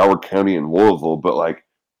 Weaver is Broward County and Louisville, but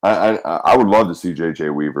I would love to see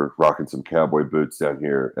JJ Weaver rocking some cowboy boots down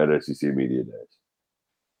here at SEC Media Days.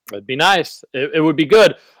 It'd be nice. It would be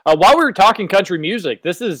good. While we were talking country music,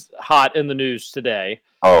 this is hot in the news today.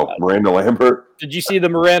 Oh, Miranda Lambert. Did you see the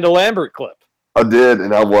Miranda Lambert clip? I did,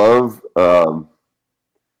 and I love.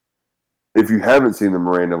 If you haven't seen the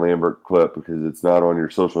Miranda Lambert clip because it's not on your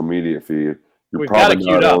social media feed, We've got it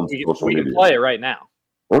queued up. We can play it right now.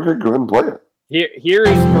 Okay, go ahead and play it. Here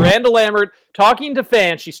is Miranda Lambert talking to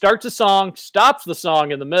fans. She starts a song, stops the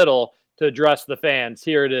song in the middle to address the fans.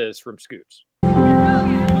 Here it is from Scoots.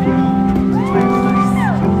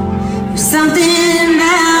 Something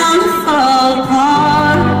bound to fall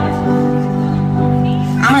apart.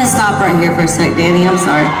 I'm gonna stop right here for a sec, Danny. I'm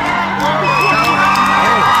sorry.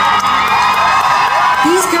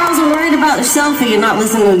 These girls are worried about their selfie and not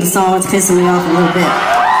listening to the song. It's pissing me off a little bit. I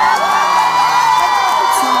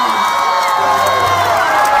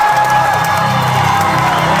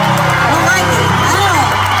don't like it. I don't.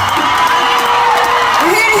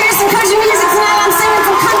 We're here to hear some country music tonight. I'm singing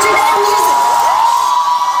some country damn music.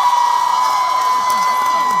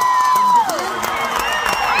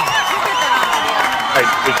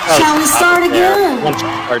 Shall we start again? Once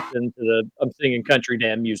it starts into the I'm singing country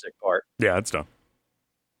damn music part. Yeah, it's done.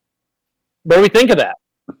 What do we think of that?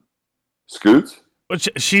 Scoots?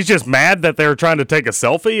 But she's just mad that they're trying to take a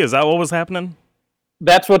selfie? Is that what was happening?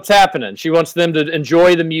 That's what's happening. She wants them to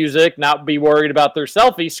enjoy the music, not be worried about their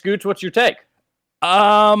selfie. Scoots, what's your take?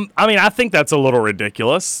 I mean, I think that's a little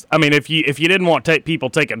ridiculous. I mean, if you didn't want people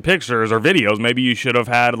taking pictures or videos, maybe you should have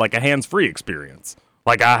had like a hands-free experience,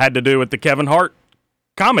 like I had to do with the Kevin Hart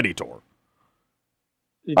comedy tour.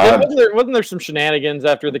 Wasn't there some shenanigans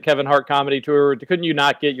after the Kevin Hart comedy tour? Couldn't you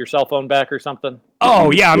not get your cell phone back or something?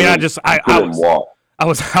 Oh yeah, I mean, I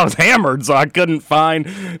was hammered, so I couldn't find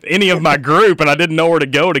any of my group, and I didn't know where to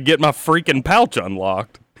go to get my freaking pouch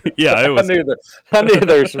unlocked. Yeah, it was. I knew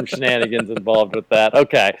there were some shenanigans involved with that.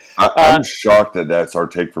 Okay, I'm shocked that that's our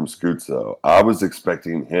take from Scoots, though. I was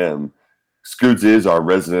expecting him. Scoots is our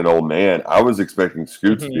resident old man. I was expecting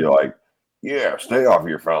Scoots to be like, "Yeah, stay off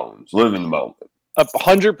your phones, live in the moment."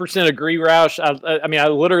 100% agree, Roush. I mean, I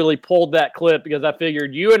literally pulled that clip because I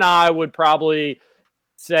figured you and I would probably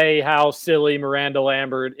say how silly Miranda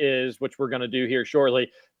Lambert is, which we're going to do here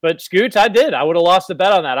shortly. But Scoots, I would have lost a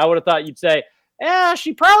bet on that. I would have thought you'd say,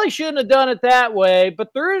 she probably shouldn't have done it that way. But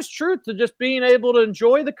there is truth to just being able to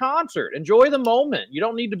enjoy the concert, enjoy the moment. You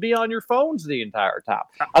don't need to be on your phones the entire time.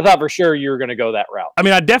 I thought for sure you were going to go that route. I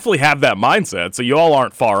mean, I definitely have that mindset, so you all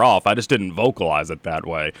aren't far off. I just didn't vocalize it that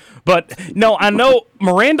way. But no, I know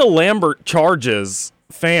Miranda Lambert charges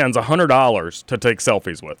fans $100 to take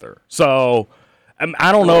selfies with her. So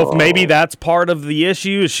I don't know if maybe that's part of the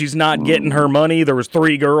issue. She's not getting her money. There was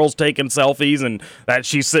 3 girls taking selfies, and that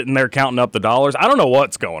she's sitting there counting up the dollars. I don't know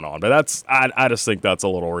what's going on, but I just think that's a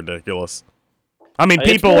little ridiculous. I mean,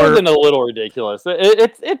 people it's more than a little ridiculous.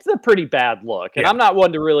 It's a pretty bad look, and I'm not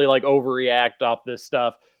one to really like overreact off this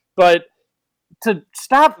stuff. But to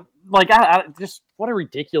stop, like, I just what a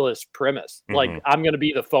ridiculous premise. Mm-hmm. Like, I'm going to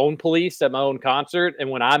be the phone police at my own concert,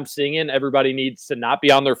 and when I'm singing, everybody needs to not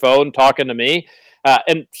be on their phone talking to me.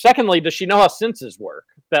 And secondly, does she know how senses work?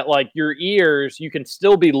 That like your ears, you can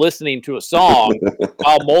still be listening to a song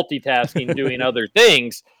while multitasking, doing other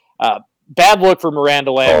things. Bad look for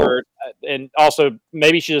Miranda Lambert, and also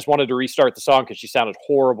maybe she just wanted to restart the song because she sounded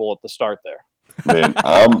horrible at the start there. Man,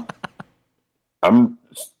 I'm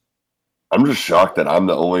just shocked that I'm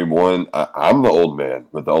the only one. I'm the old man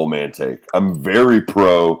with the old man take. I'm very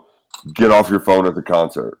pro. Get off your phone at the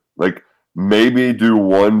concert. Like, maybe do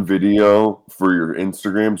one video for your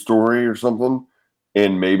Instagram story or something,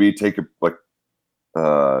 and maybe take a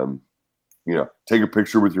take a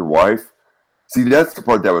picture with your wife. See, that's the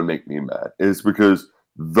part that would make me mad, is because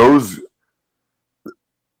those,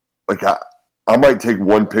 like, I might take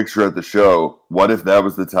one picture at the show. What if that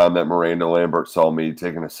was the time that Miranda Lambert saw me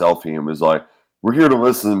taking a selfie and was like, "We're here to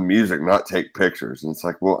listen to music, not take pictures." And it's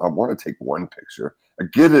like, well, I want to take one picture. I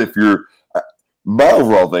get it if you're. My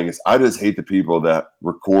overall thing is I just hate the people that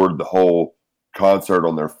record the whole concert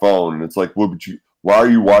on their phone. And it's like, why are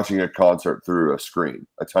you watching a concert through a screen,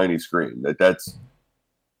 a tiny screen? That's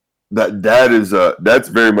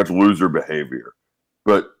very much loser behavior.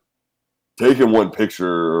 But taking one picture,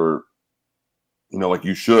 or, like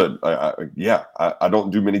you should. I don't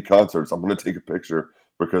do many concerts. I'm going to take a picture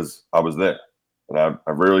because I was there. And I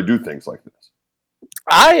rarely do things like this.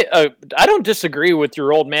 I don't disagree with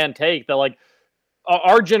your old man take that, like,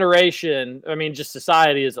 our generation, I mean, just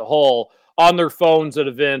society as a whole, on their phones at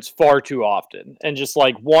events far too often, and just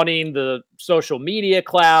like wanting the social media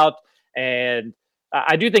clout and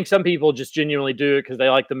I do think some people just genuinely do it because they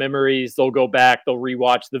like the memories. They'll go back, they'll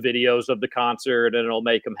rewatch the videos of the concert, and it'll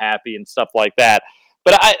make them happy and stuff like that.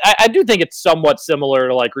 But I do think it's somewhat similar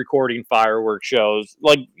to like recording fireworks shows.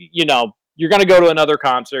 Like, you know, you're going to go to another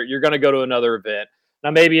concert, you're going to go to another event. Now,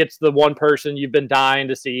 maybe it's the one person you've been dying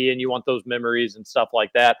to see and you want those memories and stuff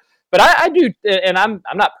like that. But I do, and I'm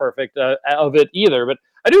not perfect of it either, but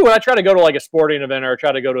I do when I try to go to like a sporting event or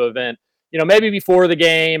try to go to an event, you know, maybe before the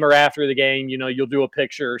game or after the game, you know, you'll do a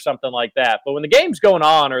picture or something like that. But when the game's going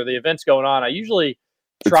on or the event's going on, I usually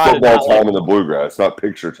try it's football to time in the bluegrass, not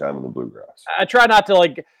picture time in the bluegrass. I try not to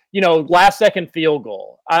like, you know, last second field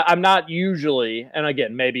goal. I'm not usually, and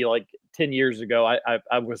again, maybe like 10 years ago,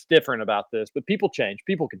 I was different about this, but people change.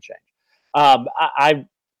 People can change.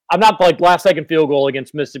 I'm not like last second field goal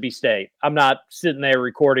against Mississippi State. I'm not sitting there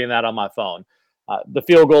recording that on my phone. The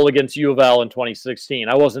field goal against U of L in 2016,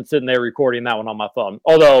 I wasn't sitting there recording that one on my phone.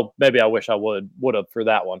 Although maybe I wish I would have for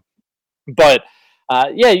that one. But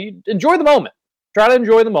yeah, you enjoy the moment. Try to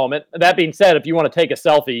enjoy the moment. That being said, if you want to take a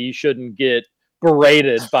selfie, you shouldn't get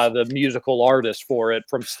berated by the musical artist for it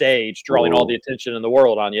from stage, drawing all the attention in the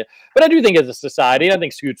world on you. But I do think as a society, I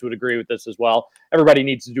think Scoots would agree with this as well, everybody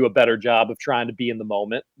needs to do a better job of trying to be in the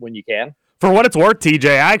moment when you can. For what it's worth, TJ,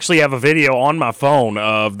 I actually have a video on my phone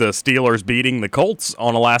of the Steelers beating the Colts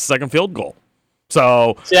on a last-second field goal.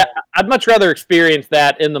 So, yeah, I'd much rather experience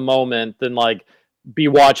that in the moment than like be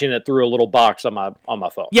watching it through a little box on my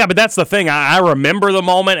phone. Yeah, but that's the thing. I remember the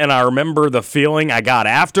moment, and I remember the feeling I got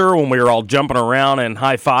after when we were all jumping around and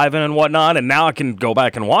high-fiving and whatnot, and now I can go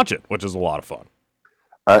back and watch it, which is a lot of fun.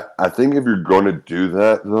 I think if you're going to do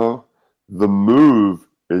that, though, the move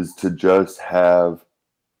is to just have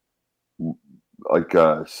like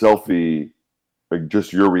a selfie, like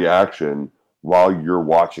just your reaction while you're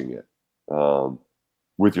watching it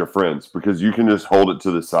with your friends, because you can just hold it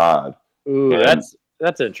to the side. Ooh,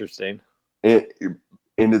 that's interesting. And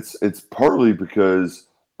it's partly because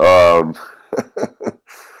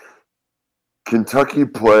Kentucky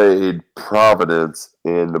played Providence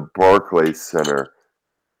in the Barclays Center,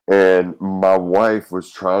 and my wife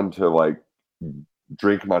was trying to like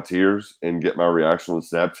drink my tears and get my reaction on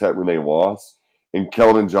Snapchat when they lost. And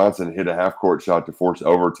Keldon Johnson hit a half-court shot to force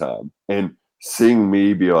overtime. And seeing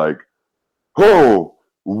me be like, "Oh,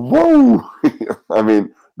 whoa!" I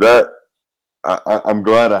mean, that I'm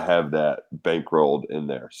glad I have that bankrolled in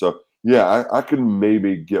there. So yeah, I can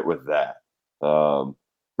maybe get with that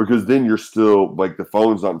because then you're still like the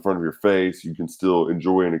phone's not in front of your face. You can still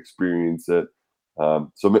enjoy and experience it.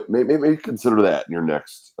 So maybe consider that in your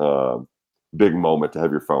next big moment to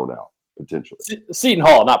have your phone out potentially. Seton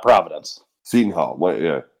Hall, not Providence. Seton Hall,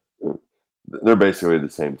 yeah, they're basically the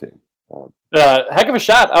same team. Heck of a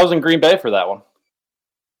shot. I was in Green Bay for that one.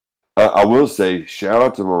 I will say, shout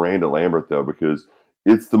out to Miranda Lambert though, because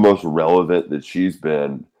it's the most relevant that she's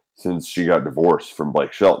been since she got divorced from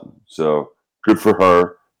Blake Shelton. So good for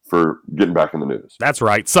her for getting back in the news. That's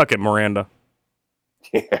right. Suck it, Miranda.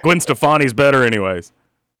 Yeah. Gwen Stefani's better, anyways.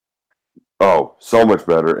 Oh, so much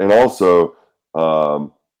better. And also,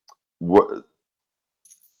 what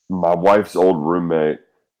my wife's old roommate,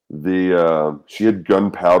 she had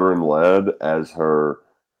Gunpowder and Lead as her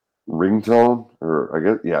ringtone, or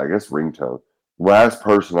I guess ringtone. Last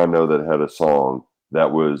person I know that had a song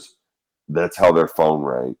that's how their phone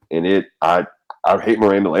rang. And I hate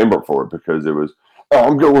Miranda Lambert for it because it was, "Oh,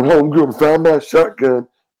 I'm going home, going to find my shotgun."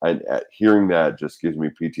 And hearing that just gives me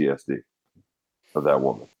PTSD of that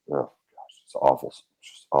woman. Oh gosh, it's awful. It's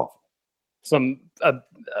just awful. Some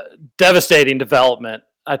devastating development.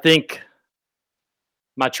 I think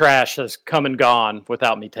my trash has come and gone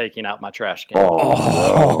without me taking out my trash can. Oh,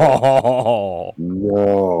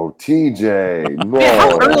 no, TJ, no. Man,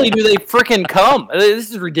 how early do they freaking come?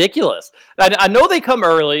 This is ridiculous. I know they come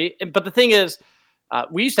early, but the thing is,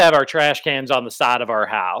 we used to have our trash cans on the side of our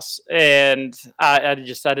house, and I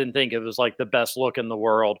didn't think it was like the best look in the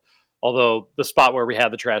world. Although the spot where we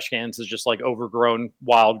had the trash cans is just like overgrown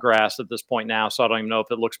wild grass at this point now, so I don't even know if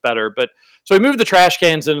it looks better. But so we moved the trash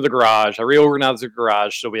cans into the garage. I reorganized the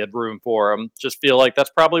garage so we had room for them. Just feel like that's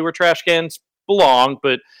probably where trash cans belong,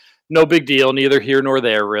 but no big deal, neither here nor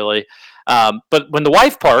there really. But when the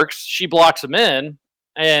wife parks, she blocks them in.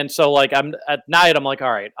 And so like I'm at night, I'm like,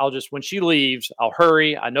 all right, when she leaves, I'll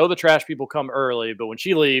hurry. I know the trash people come early, but when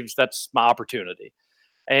she leaves, that's my opportunity.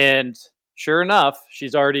 And sure enough,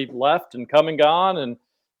 she's already left and come and gone, and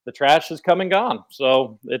the trash has come and gone.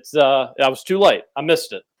 So it's I was too late. I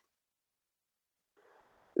missed it.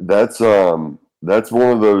 That's one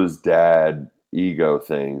of those dad ego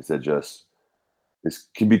things that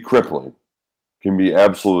can be crippling. Can be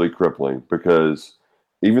absolutely crippling because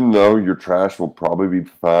even though your trash will probably be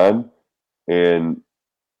fine, and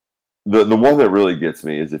the one that really gets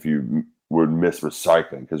me is if you would miss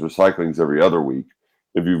recycling, because recycling's every other week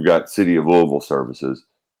if you've got City of Louisville services.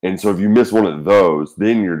 And so if you miss one of those,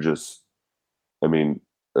 then you're just, I mean,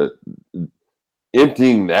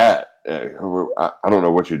 emptying that. I don't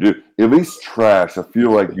know what you do. At least trash, I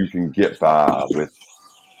feel like you can get by with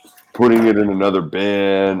putting it in another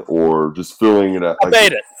bin or just filling it up. I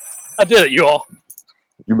made it. I did it, you all.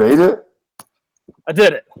 You made it? I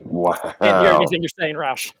did it. Wow. Can't hear anything you're saying,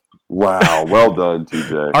 Roush. Wow. Well done,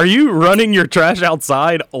 TJ. Are you running your trash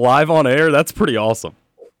outside live on air? That's pretty awesome.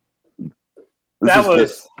 That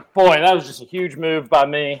was just a huge move by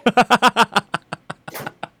me.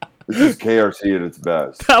 This is KRC at its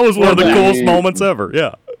best. That was one of the coolest moments ever.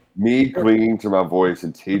 Yeah. Me clinging to my voice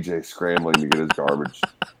and TJ scrambling to get his garbage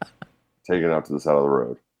taken out to the side of the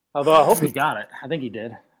road. Although I hope he got it. I think he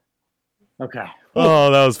did. Okay. Oh,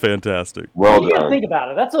 that was fantastic. Well you done. gotta think about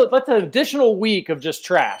it. That's an additional week of just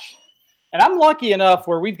trash. And I'm lucky enough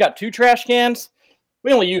where we've got 2 trash cans.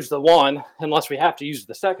 We only use the one unless we have to use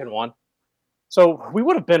the second one. So we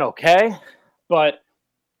would have been okay. But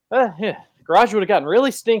garage would have gotten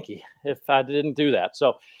really stinky if I didn't do that.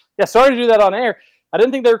 So yeah, sorry to do that on air. I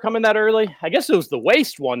didn't think they were coming that early. I guess it was the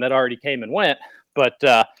waste one that already came and went. But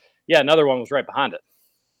yeah, another one was right behind it.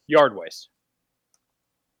 Yard waste.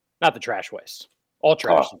 Not the trash waste. All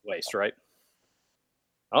trash is waste, right?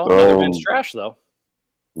 Oh, another man's trash, though.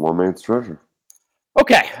 One man's treasure.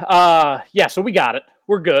 Okay. Yeah, so we got it.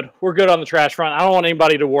 We're good. We're good on the trash front. I don't want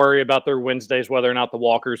anybody to worry about their Wednesdays, whether or not the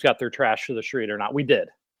walkers got their trash to the street or not. We did.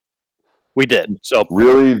 So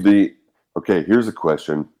really, okay, here's a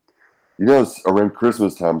question. You know, around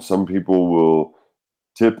Christmas time, some people will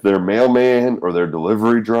tip their mailman or their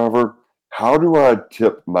delivery driver. How do I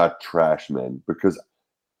tip my trash men? Because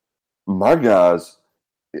my guys,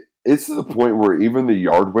 it's to the point where even the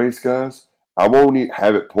yard waste guys, I won't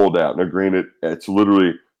have it pulled out. Now, granted, it's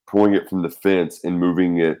literally pulling it from the fence and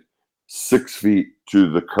moving it 6 feet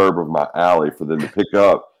to the curb of my alley for them to pick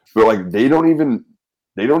up. But like, they don't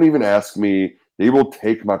even ask me. They will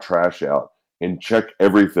take my trash out and check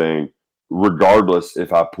everything, regardless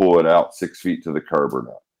if I pull it out 6 feet to the curb or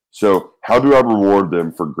not. So how do I reward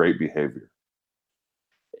them for great behavior?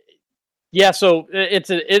 yeah, so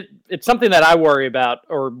it's something that I worry about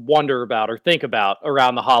or wonder about or think about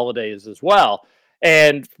around the holidays as well.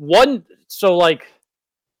 And we've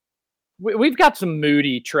got some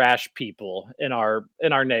moody trash people in our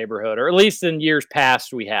neighborhood, or at least in years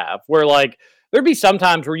past we have, where like there'd be some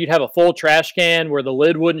times where you'd have a full trash can where the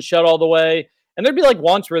lid wouldn't shut all the way, and there'd be like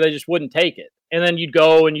once where they just wouldn't take it. And then you'd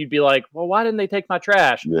go and you'd be like, well, why didn't they take my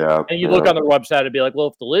trash? Yeah. And you'd look on their website and be like, well,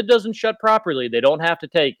 if the lid doesn't shut properly, they don't have to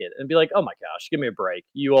take it. And be like, oh my gosh, give me a break.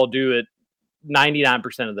 You all do it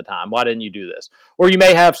 99% of the time. Why didn't you do this? Or you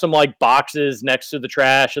may have some like boxes next to the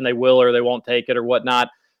trash and they will or they won't take it or whatnot.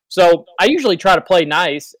 So I usually try to play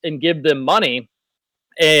nice and give them money.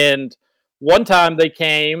 And one time they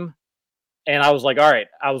came and I was like, all right,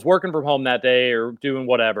 I was working from home that day or doing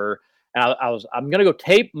whatever. And I'm going to go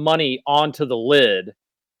tape money onto the lid.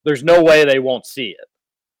 There's no way they won't see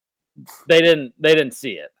it. They didn't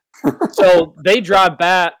see it. So they drive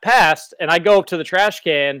past and I go up to the trash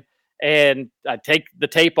can and I take the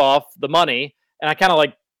tape off the money and I kind of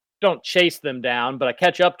like don't chase them down, but I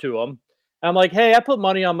catch up to them. And I'm like, hey, I put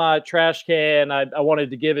money on my trash can. I wanted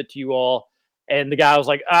to give it to you all. And the guy was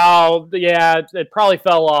like, oh, yeah, it probably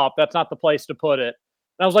fell off. That's not the place to put it.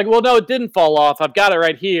 And I was like, well, no, it didn't fall off. I've got it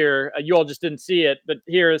right here. You all just didn't see it, but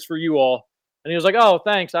here is for you all. And he was like, oh,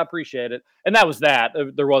 thanks. I appreciate it. And that was that.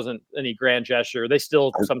 There wasn't any grand gesture. They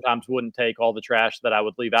still sometimes wouldn't take all the trash that I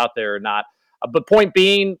would leave out there or not. But point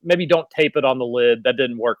being, maybe don't tape it on the lid. That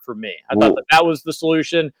didn't work for me. I thought that was the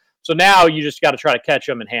solution. So now you just got to try to catch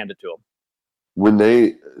them and hand it to them. When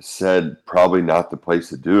they said probably not the place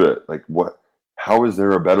to do it, like how is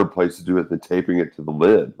there a better place to do it than taping it to the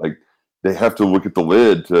lid? Like, they have to look at the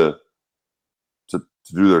lid to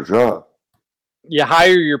do their job. You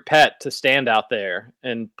hire your pet to stand out there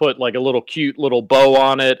and put like a little cute little bow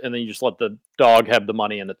on it, and then you just let the dog have the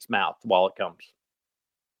money in its mouth while it comes.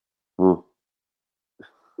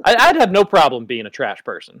 I'd have no problem being a trash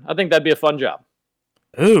person. I think that'd be a fun job.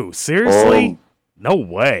 Ooh, seriously? No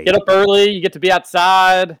way. Get up early, you get to be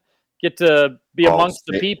outside, get to be amongst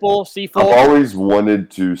the people, see folk. I've always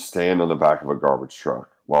wanted to stand on the back of a garbage truck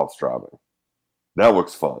while it's driving. That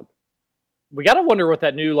looks fun. We got to wonder what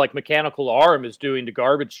that new like mechanical arm is doing to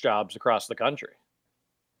garbage jobs across the country.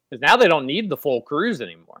 Because now they don't need the full crews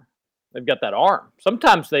anymore. They've got that arm.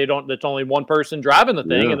 Sometimes they don't. It's only one person driving the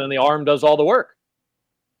thing, and then the arm does all the work.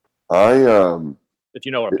 I if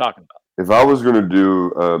you know what I'm talking about. If I was going to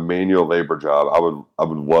do a manual labor job, I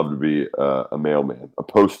would love to be a mailman, a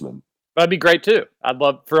postman. That'd be great too. I'd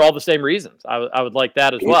love, for all the same reasons. I would like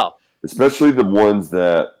that as well. Especially the ones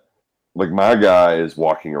that, like my guy is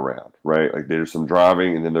walking around, right? Like there's some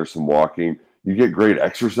driving and then there's some walking. You get great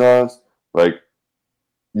exercise. Like,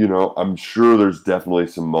 you know, I'm sure there's definitely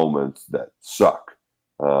some moments that suck,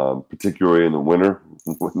 particularly in the winter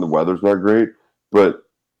when the weather's not great. But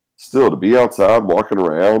still, to be outside, walking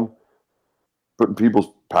around, putting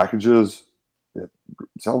people's packages, it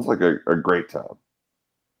sounds like a great time.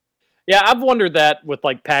 Yeah, I've wondered that with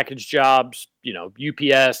like package jobs, you know,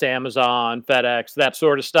 UPS, Amazon, FedEx, that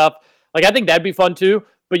sort of stuff. Like, I think that'd be fun too.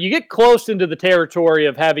 But you get close into the territory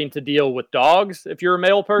of having to deal with dogs if you're a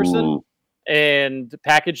mail person and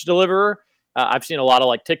package deliverer. I've seen a lot of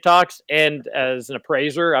like TikToks, and as an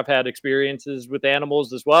appraiser, I've had experiences with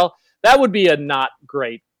animals as well. That would be a not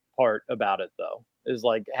great part about it, though, is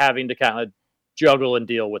like having to kind of juggle and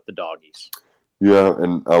deal with the doggies. Yeah,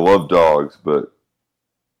 and I love dogs, but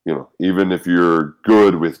you know, even if you're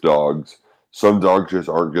good with dogs, some dogs just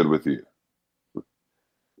aren't good with you,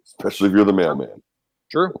 especially if you're the mailman.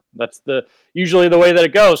 True. That's usually the way that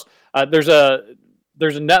it goes.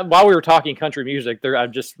 While we were talking country music,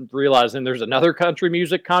 I'm just realizing there's another country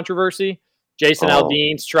music controversy. Jason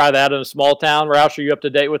Aldean's Try That in a Small Town. Roush, are you up to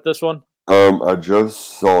date with this one? I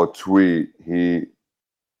just saw a tweet. It's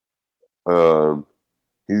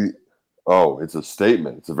a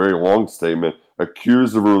statement. It's a very long statement.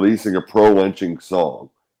 Accused of releasing a pro-lynching song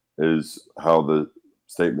is how the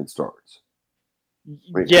statement starts.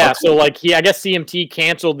 So like I guess CMT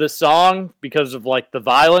canceled this song because of like the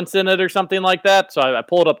violence in it or something like that. So I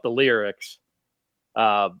pulled up the lyrics.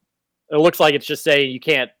 It looks like it's just saying you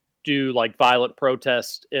can't do like violent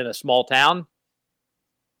protest in a small town.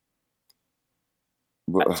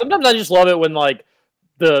 Sometimes I just love it when like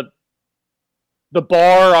the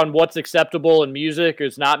bar on what's acceptable in music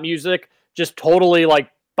is not music, just totally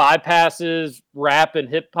like bypasses rap and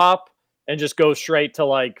hip hop and just goes straight to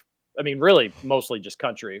like, I mean, really mostly just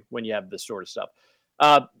country when you have this sort of stuff.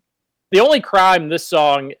 The only crime this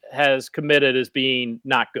song has committed is being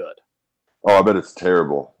not good. Oh, I bet it's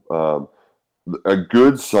terrible. A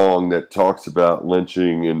good song that talks about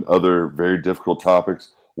lynching and other very difficult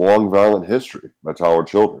topics, Long Violent History by Tyler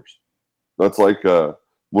Childers. That's like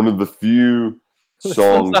one of the few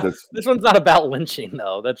songs this one's not about lynching,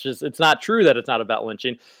 though. It's not true that it's not about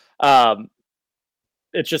lynching.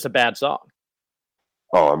 It's just a bad song.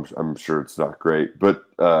 Oh, I'm sure it's not great, but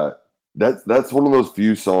that's one of those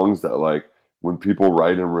few songs that like when people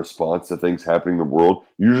write in response to things happening in the world,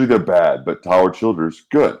 usually they're bad, but Tyler Childers,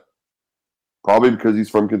 good. Probably because he's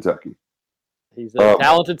from Kentucky. He's a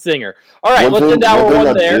talented singer. All right, let's end hour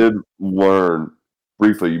one there. I did learn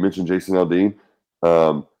briefly, you mentioned Jason Aldean.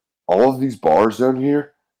 All of these bars down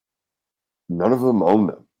here, none of them own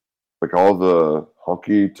them. Like all the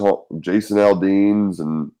honky tonk Jason Aldeans,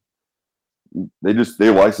 and they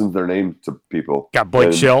license their names to people. Got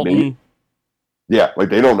Blake Shelton. Like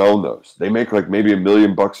they don't own those. They make like maybe $1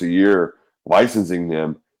 million a year licensing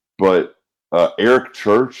them. But Eric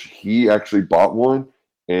Church, he actually bought one,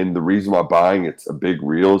 and the reason why buying it's a big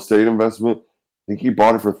real estate investment. I think he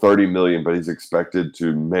bought it for $30 million, but he's expected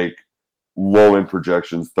to make low-end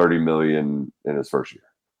projections $30 million in his first year.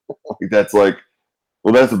 That's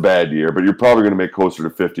a bad year, but you're probably going to make closer to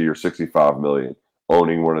 50 or 65 million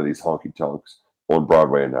owning one of these honky tonks on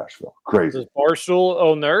Broadway in Nashville. Crazy. Does Barstool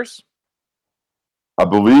own theirs? I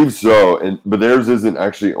believe so, but theirs isn't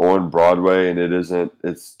actually on Broadway, and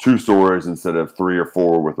it's 2 stories instead of 3 or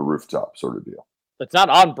 4 with a rooftop sort of deal. It's not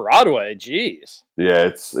on Broadway. Jeez. Yeah,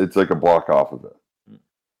 it's like a block off of it.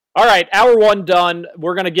 All right, hour one done.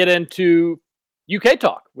 We're going to get into UK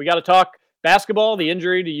talk. We got to talk basketball, the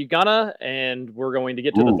injury to Ugonna, and we're going to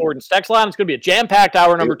get to the Thornton's text line. It's going to be a jam-packed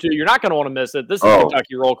hour number 2. You're not going to want to miss it. This is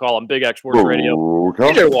Kentucky Roll Call on Big X Sports Radio.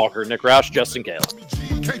 DJ Walker, Nick Roush, Justin Caleb.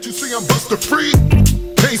 Can't you see I'm Buster Free?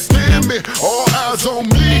 Can't stand me. All eyes on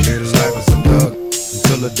me. Little life is a dog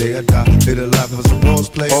until the day I die. Little life is a rose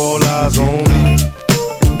play. All eyes on me.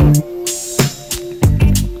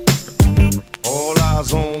 All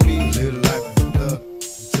eyes on me. Little life is a dog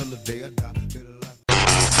until the day I die.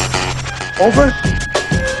 Over?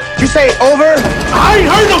 You say over? I ain't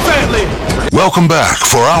heard no family. Welcome back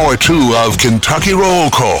for hour 2 of Kentucky Roll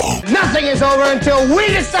Call Nothing is over until we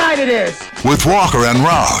decide it is. with Walker and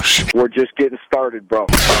Roush. We're just getting started, bro.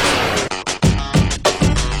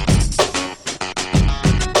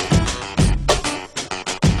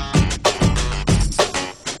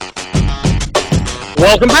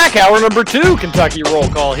 Welcome back. Hour number 2, Kentucky Roll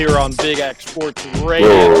Call here on Big X Sports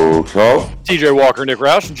Radio. Roll call. TJ Walker, Nick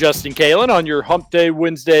Roush, and Justin Kalen on your Hump Day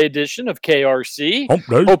Wednesday edition of KRC. Hump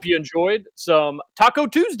Day. Hope you enjoyed some Taco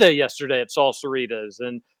Tuesday yesterday at Salsaritas.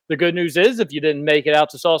 And the good news is if you didn't make it out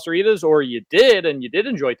to Salsaritas, or you did and you did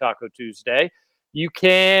enjoy Taco Tuesday, you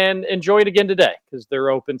can enjoy it again today because they're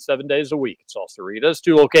open 7 days a week at Salsaritas.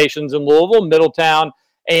 2 locations in Louisville, Middletown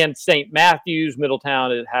and St. Matthews.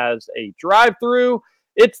 Middletown, it has a drive-through.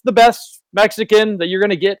 It's the best Mexican that you're going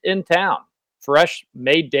to get in town. Fresh,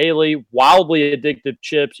 made daily, wildly addictive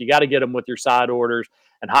chips. You got to get them with your side orders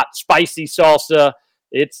and hot, spicy salsa.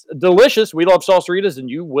 It's delicious. We love Salsaritas, and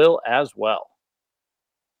you will as well.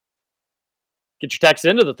 Get your text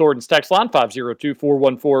into the Thornton's text line,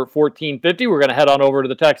 502-414-1450. We're going to head on over to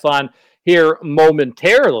the text line here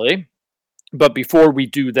momentarily. But before we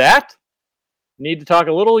do that, we need to talk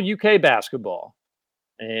a little UK basketball.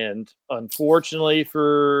 And unfortunately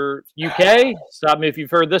for UK, stop me if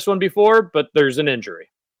you've heard this one before, but there's an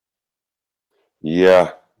injury.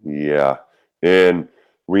 Yeah. And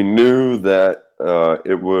we knew that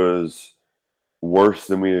it was worse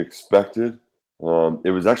than we expected.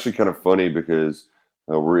 It was actually kind of funny because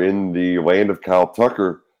we're in the land of Kyle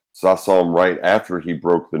Tucker, so I saw him right after he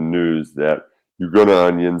broke the news that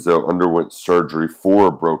Ugonna Onyenso underwent surgery for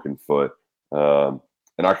a broken foot.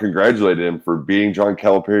 And I congratulated him for beating John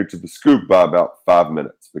Calipari to the scoop by about 5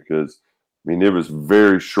 minutes because, I mean, it was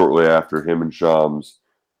very shortly after him and Shams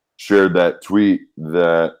shared that tweet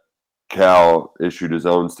that Cal issued his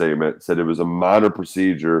own statement, said it was a minor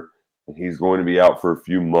procedure and he's going to be out for a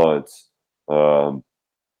few months. But,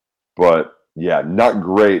 yeah, not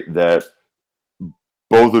great that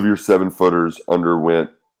both of your 7-footers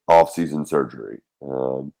underwent off-season surgery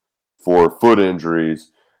for foot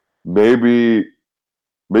injuries.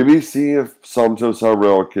 Maybe see if Somto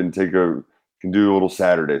Cyrell can do a little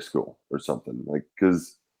Saturday school or something. Like,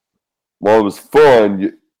 because while it was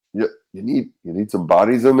fun, you need some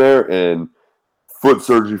bodies in there, and foot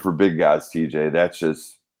surgery for big guys, TJ. That's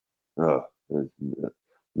just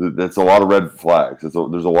that's a lot of red flags. There's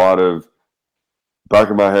a lot of back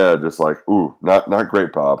of my head, just like, ooh, not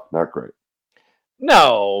great, Bob, not great.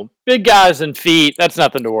 No, big guys and feet. That's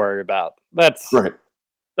nothing to worry about. That's right.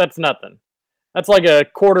 That's nothing. That's like a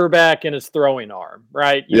quarterback in his throwing arm,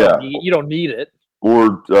 right? You don't need it.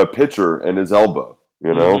 Or a pitcher and his elbow,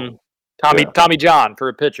 you know? Mm-hmm. Tommy John for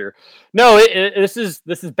a pitcher. No, this is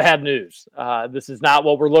bad news. This is not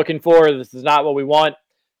what we're looking for. This is not what we want.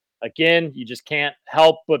 Again, you just can't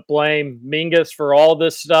help but blame Mingus for all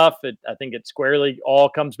this stuff. I think it squarely all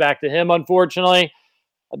comes back to him, unfortunately.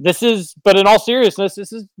 But in all seriousness,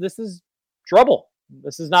 this is trouble.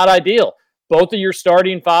 This is not ideal. Both of your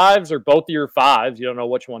starting fives or both of your fives, you don't know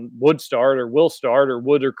which one would start or will start or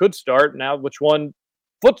would or could start. Now, which one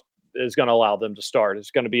foot is going to allow them to start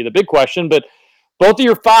is going to be the big question. But both of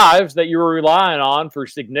your fives that you were relying on for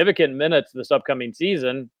significant minutes this upcoming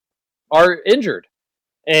season are injured.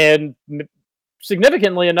 And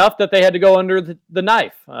significantly enough that they had to go under the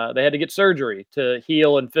knife. They had to get surgery to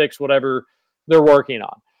heal and fix whatever they're working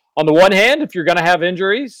on. On the one hand, if you're going to have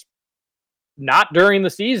injuries, not during the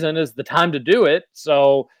season is the time to do it.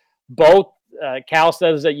 So both Cal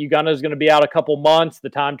says that Ugonna is going to be out a couple months.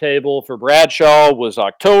 The timetable for Bradshaw was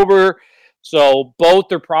October. So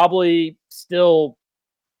both are probably still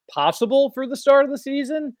possible for the start of the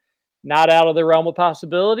season. Not out of the realm of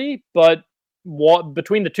possibility. But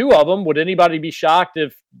between the two of them, would anybody be shocked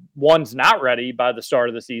if one's not ready by the start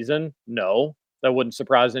of the season? No, that wouldn't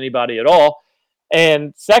surprise anybody at all.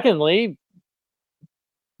 And secondly,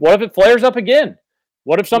 what if it flares up again?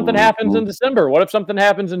 What if something happens in December? What if something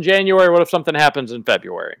happens in January? What if something happens in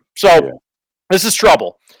February? So This is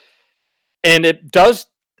trouble. And it does,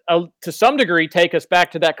 to some degree, take us back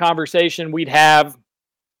to that conversation we'd have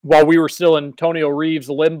while we were still in Antonio Reeves'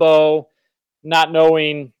 limbo, not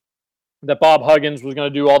knowing that Bob Huggins was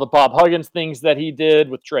going to do all the Bob Huggins things that he did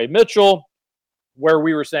with Trey Mitchell, where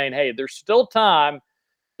we were saying, hey, there's still time,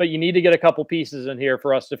 but you need to get a couple pieces in here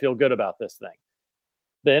for us to feel good about this thing.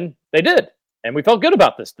 Then they did, and we felt good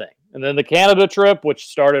about this thing. And then the Canada trip, which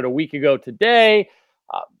started a week ago today,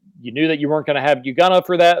 you knew that you weren't going to have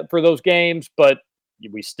Ugonna for those games, but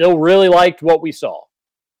we still really liked what we saw.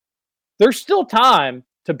 There's still time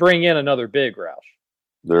to bring in another big, Roush.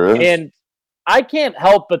 There is. And I can't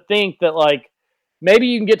help but think that, like, maybe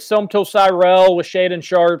you can get Somto Cyrell with Shaden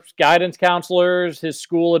Sharp's guidance counselors, his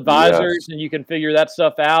school advisors, and you can figure that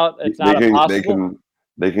stuff out. It's not impossible.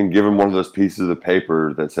 They can give him one of those pieces of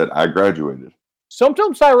paper that said, I graduated.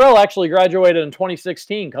 Somto Cyrell actually graduated in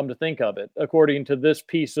 2016, come to think of it, according to this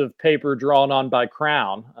piece of paper drawn on by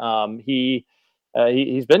Crown. He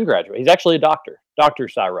He's been graduated. He's actually a doctor, Dr.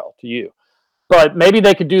 Cyrell to you. But maybe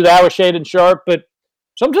they could do that with Shaden Sharp. But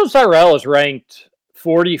Somto Cyrell is ranked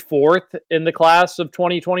 44th in the class of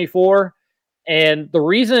 2024. And the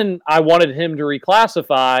reason I wanted him to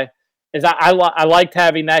reclassify is I liked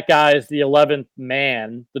having that guy as the 11th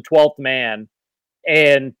man, the 12th man,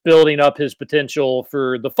 and building up his potential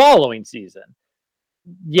for the following season.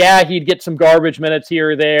 Yeah, he'd get some garbage minutes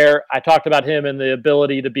here or there. I talked about him and the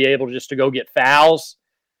ability to be able just to go get fouls.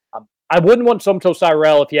 I wouldn't want Somto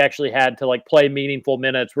Cyrell if he actually had to like play meaningful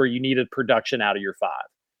minutes where you needed production out of your five.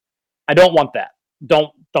 I don't want that.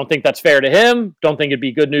 Don't think that's fair to him. Don't think it'd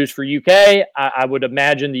be good news for UK. I would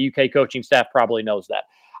imagine the UK coaching staff probably knows that.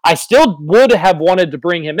 I still would have wanted to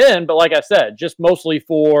bring him in, but like I said, just mostly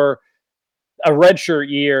for a redshirt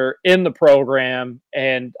year in the program,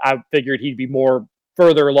 and I figured he'd be more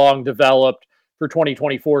further along developed for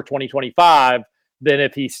 2024, 2025 than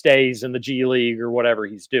if he stays in the G League or whatever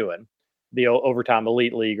he's doing, the Overtime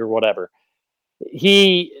Elite League or whatever.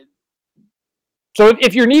 So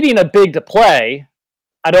if you're needing a big to play,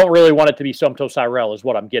 I don't really want it to be Somto Cyrell is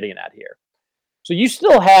what I'm getting at here. So you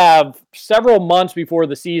still have several months before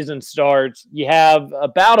the season starts. You have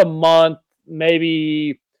about a month,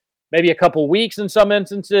 maybe a couple weeks in some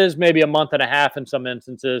instances, maybe a month and a half in some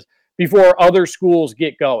instances before other schools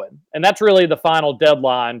get going. And that's really the final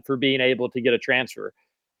deadline for being able to get a transfer.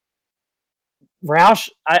 Roush,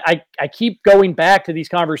 I keep going back to these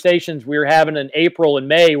conversations we were having in April and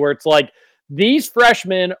May where it's like, these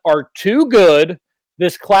freshmen are too good.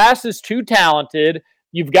 This class is too talented.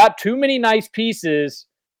 You've got too many nice pieces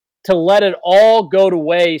to let it all go to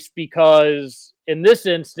waste because in this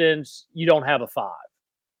instance, you don't have a five.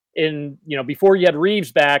 Before you had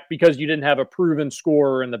Reeves back because you didn't have a proven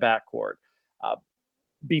scorer in the backcourt.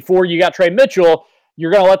 Before you got Trey Mitchell,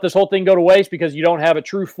 you're going to let this whole thing go to waste because you don't have a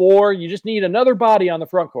true four. You just need another body on the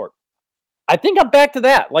front court. I think I'm back to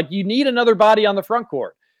that. Like, you need another body on the front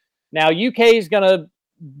court. Now, UK is going to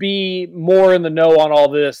be more in the know on all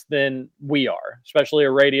this than we are, especially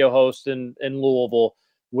a radio host in Louisville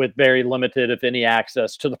with very limited, if any,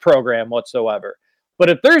 access to the program whatsoever. But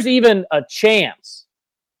if there's even a chance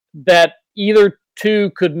that either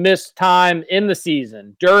two could miss time in the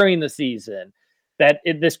season, during the season,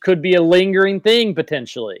 this could be a lingering thing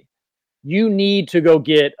potentially, you need to go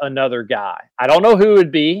get another guy. I don't know who it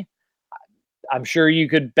would be. I'm sure you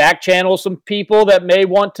could back channel some people that may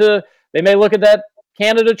look at that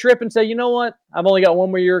Canada trip and say, you know what? I've only got one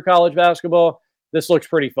more year of college basketball. This looks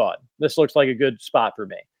pretty fun. This looks like a good spot for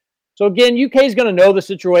me. So again, UK is going to know the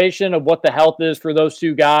situation of what the health is for those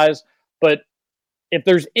two guys. But if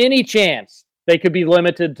there's any chance they could be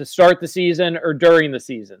limited to start the season or during the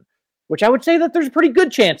season, which I would say that there's a pretty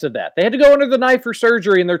good chance of that. They had to go under the knife for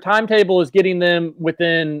surgery and their timetable is getting them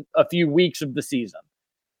within a few weeks of the season.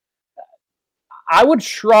 I would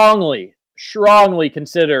strongly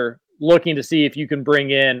consider looking to see if you can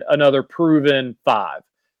bring in another proven five.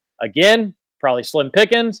 Again, probably slim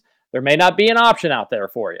pickings. There may not be an option out there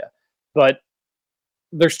for you, but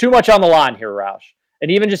there's too much on the line here, Roush.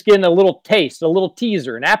 And even just getting a little taste, a little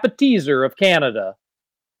teaser, an appetizer of Canada,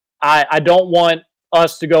 I don't want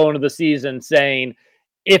us to go into the season saying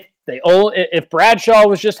if Bradshaw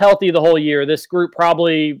was just healthy the whole year, this group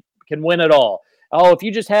probably can win it all. Oh, if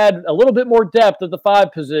you just had a little bit more depth at the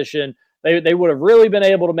five position, they would have really been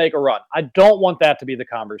able to make a run. I don't want that to be the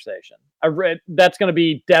conversation. That's going to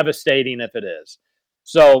be devastating if it is.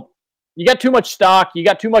 So you got too much stock. You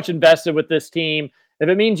got too much invested with this team. If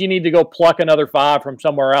it means you need to go pluck another five from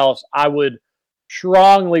somewhere else, I would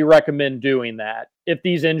strongly recommend doing that. If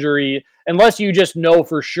these injuries, unless you just know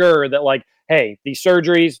for sure that like, hey, these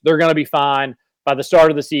surgeries, they're going to be fine. By the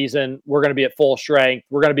start of the season, we're going to be at full strength.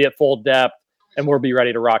 We're going to be at full depth. And we'll be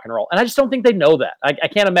ready to rock and roll. And I just don't think they know that. I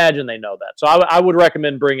can't imagine they know that. So I would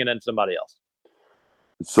recommend bringing in somebody else.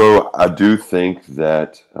 So I do think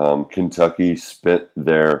that Kentucky spent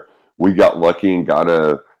we got lucky and got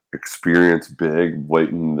a experience big late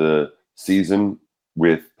in the season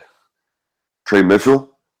with Trey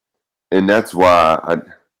Mitchell. And that's why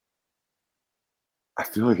I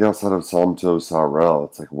feel like outside of Somto Cyrell,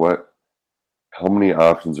 it's like, how many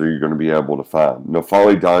options are you going to be able to find?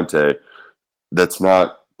 Nafali Dante, that's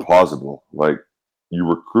not plausible. Like, you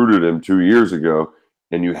recruited him 2 years ago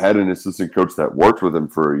and you had an assistant coach that worked with him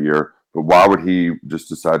for a year, but why would he just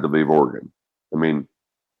decide to leave Oregon? I mean,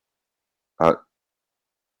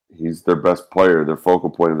 he's their best player, their focal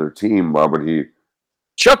point of their team. Why would he?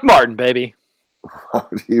 Chuck Martin, baby. Why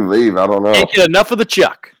would he leave? I don't know. Can't get enough of the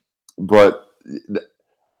Chuck. But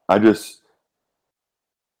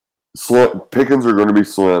pickings are going to be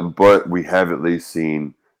slim, but we have at least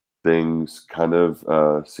seen things kind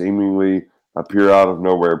of seemingly appear out of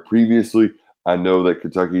nowhere. Previously, I know that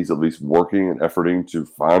Kentucky's at least working and efforting to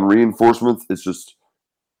find reinforcements. It's just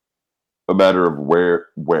a matter of where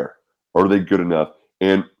are they good enough?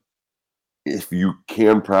 And if you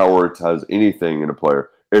can prioritize anything in a player,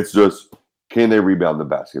 it's just, can they rebound the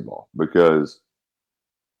basketball? Because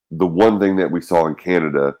the one thing that we saw in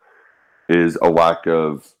Canada is a lack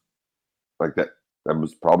of, like, that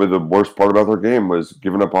was probably the worst part about their game, was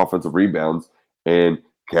giving up offensive rebounds. And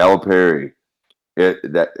Calipari,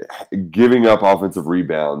 that giving up offensive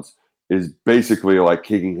rebounds is basically like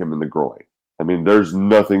kicking him in the groin. I mean, there's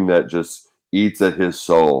nothing that just eats at his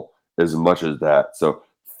soul as much as that. So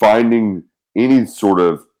finding any sort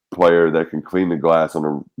of player that can clean the glass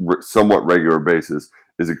on a somewhat regular basis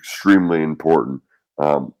is extremely important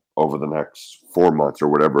over the next 4 months or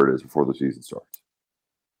whatever it is before the season starts.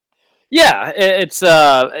 Yeah, it's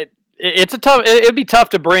a tough. It'd be tough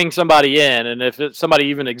to bring somebody in, and if somebody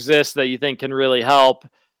even exists that you think can really help,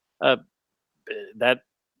 that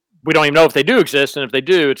we don't even know if they do exist, and if they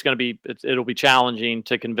do, it'll be challenging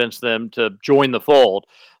to convince them to join the fold.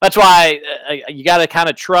 That's why you got to kind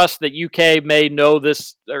of trust that UK may know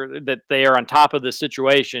this, or that they are on top of this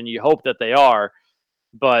situation. You hope that they are,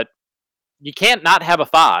 but you can't not have a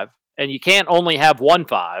 5, and you can't only have 1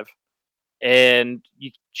 5, and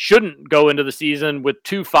you shouldn't go into the season with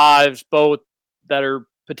 2 5s, both that are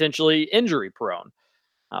potentially injury prone.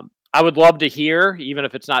 I would love to hear, even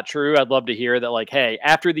if it's not true, I'd love to hear that, like, hey,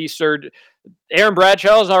 after these Aaron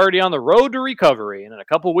Bradshaw is already on the road to recovery, and in a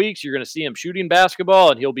couple weeks you're going to see him shooting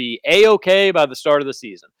basketball, and he'll be A-okay by the start of the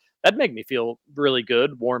season. That'd make me feel really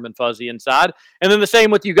good, warm and fuzzy inside. And then the same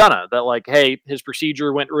with Ugonna, that, like, hey, his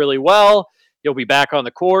procedure went really well. He'll be back on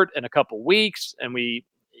the court in a couple weeks, and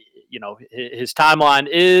his timeline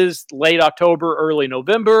is late October, early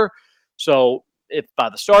November. So if by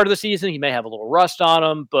the start of the season he may have a little rust on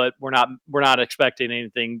him, but we're not expecting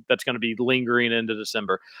anything that's going to be lingering into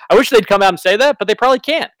December. I wish they'd come out and say that, but they probably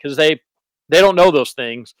can't, because they don't know those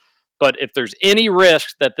things. But if there's any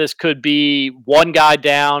risk that this could be one guy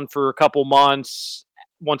down for a couple months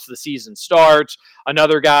once the season starts,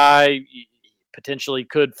 another guy potentially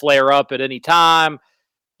could flare up at any time,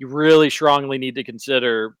 you really strongly need to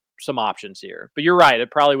consider some options here. But you're right,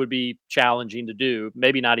 it probably would be challenging to do,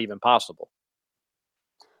 maybe not even possible.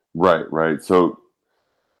 Right. So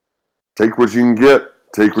take what you can get.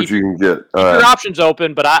 Keep your options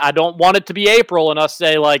open, but I don't want it to be April and us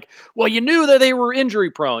say, like, well, you knew that they were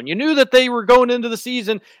injury prone. You knew that they were going into the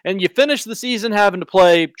season, and you finished the season having to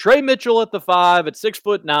play Trey Mitchell at the 5 at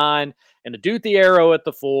 6'9" and Adou Thiero at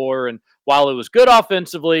the 4. And while it was good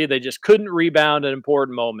offensively, they just couldn't rebound at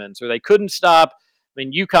important moments, or they couldn't stop. I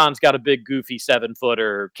mean, UConn's got a big, goofy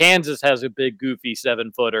 7-footer. Kansas has a big, goofy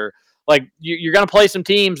 7-footer. Like, you're going to play some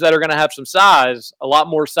teams that are going to have some size, a lot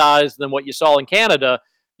more size than what you saw in Canada.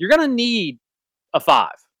 You're going to need a 5.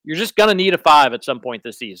 You're just going to need a 5 at some point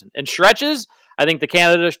this season. And stretches, I think the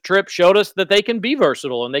Canada trip showed us that they can be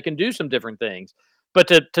versatile and they can do some different things. But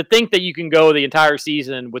to think that you can go the entire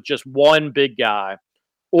season with just one big guy,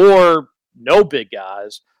 or no big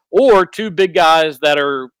guys, or 2 big guys that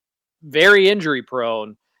are very injury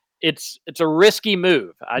prone, it's a risky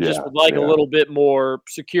move. I just would like a little bit more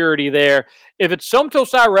security there. If it's Somto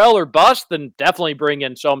Cyrell or bust, then definitely bring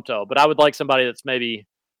in Somto. But I would like somebody that's maybe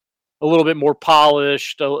a little bit more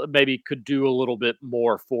polished, maybe could do a little bit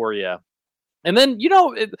more for you. And then,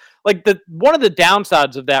 one of the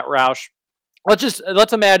downsides of that, Roush,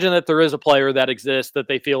 let's imagine that there is a player that exists that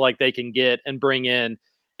they feel like they can get and bring in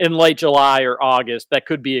late July or August that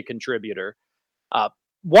could be a contributor.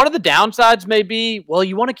 One of the downsides may be, well,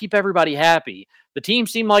 you want to keep everybody happy. The team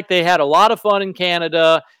seemed like they had a lot of fun in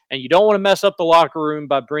Canada, and you don't want to mess up the locker room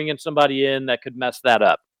by bringing somebody in that could mess that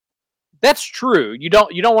up. That's true. You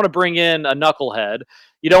don't want to bring in a knucklehead.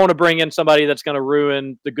 You don't want to bring in somebody that's going to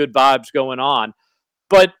ruin the good vibes going on.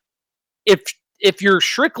 But if you're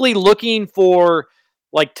strictly looking for,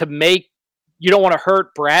 like, to make, you don't want to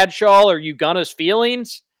hurt Bradshaw or Ugonna's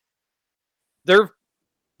feelings, their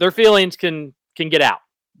feelings can get out.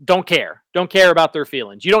 Don't care about their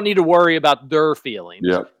feelings. You don't need to worry about their feelings.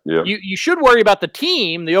 Yeah. You should worry about the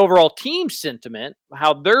team, the overall team sentiment,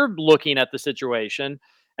 how they're looking at the situation.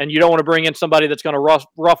 And you don't want to bring in somebody that's going to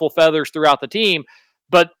ruffle feathers throughout the team.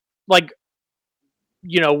 But, like,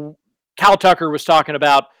 Cal Tucker was talking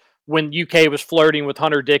about when UK was flirting with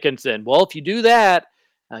Hunter Dickinson. Well, if you do that,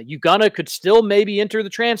 Ugonna could still maybe enter the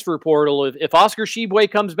transfer portal. If Oscar Tshiebwe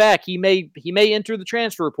comes back, he may enter the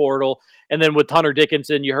transfer portal. And then with Hunter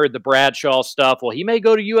Dickinson, you heard the Bradshaw stuff. Well, he may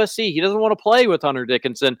go to USC. He doesn't want to play with Hunter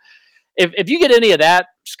Dickinson. If you get any of that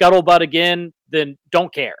scuttlebutt again, then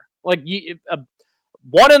don't care. Like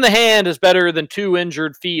one in the hand is better than 2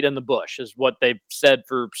 injured feet in the bush, is what they've said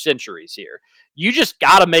for centuries here. You just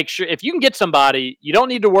got to make sure if you can get somebody, you don't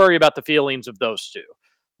need to worry about the feelings of those two.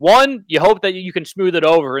 One, you hope that you can smooth it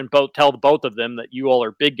over and tell both of them that you all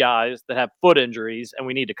are big guys that have foot injuries and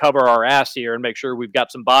we need to cover our ass here and make sure we've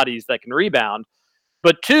got some bodies that can rebound.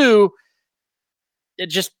 But two,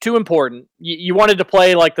 it's just too important. You wanted to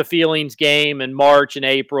play like the feelings game in March and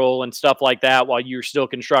April and stuff like that while you're still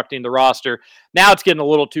constructing the roster. Now it's getting a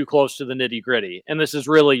little too close to the nitty gritty. And this is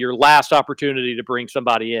really your last opportunity to bring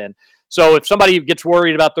somebody in. So if somebody gets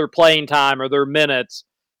worried about their playing time or their minutes,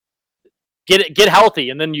 get healthy,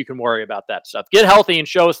 and then you can worry about that stuff. Get healthy and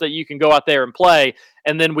show us that you can go out there and play,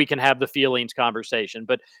 and then we can have the feelings conversation.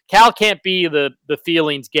 But Cal can't be the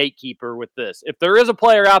feelings gatekeeper with this. If there is a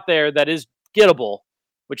player out there that is gettable,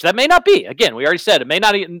 which that may not be. Again, we already said it may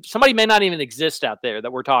not. Somebody may not even exist out there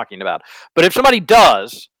that we're talking about. But if somebody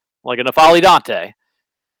does, like an Afali Dante,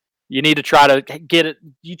 you need to try to get it.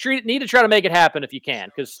 You need to try to make it happen if you can,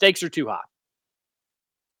 because stakes are too high.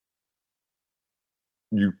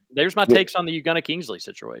 There's my takes on the Ugonna Kingsley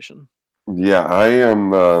situation. Yeah, I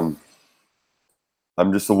am.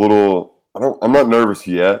 I'm just a little. I'm not nervous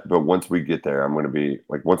yet, but once we get there, I'm going to be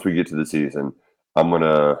like. Once we get to the season, I'm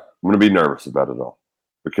gonna be nervous about it all,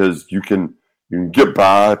 because you can get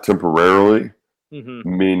by temporarily.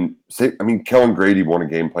 Mm-hmm. I mean, Kellen Grady won a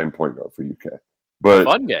game playing point guard for UK, but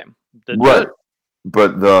fun game, right?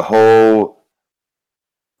 But the whole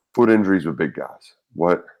foot injuries with big guys.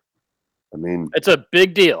 What? I mean, it's a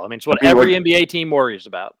big deal. I mean, it's what every NBA team worries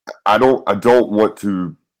about. I don't want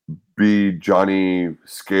to be Johnny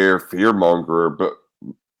Scare fearmonger, but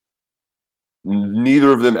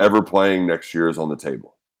neither of them ever playing next year is on the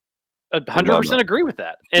table. 100% agree with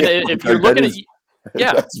that. And if you're looking at,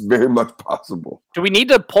 that's very much possible. Do we need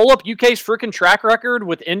to pull up UK's freaking track record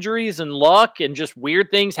with injuries and luck and just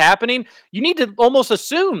weird things happening? You need to almost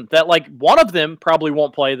assume that like one of them probably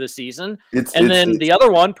won't play this season, and then the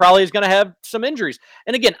other one probably is going to have some injuries.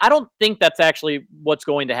 And again, I don't think that's actually what's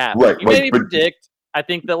going to happen. Right, you maybe predict. I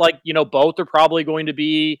think that both are probably going to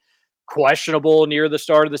be questionable near the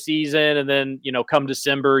start of the season, and then come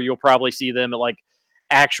December, you'll probably see them at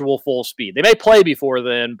actual full speed. They may play before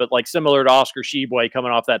then, but similar to Oscar Tshiebwe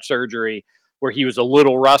coming off that surgery where he was a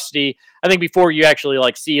little rusty, I think before you actually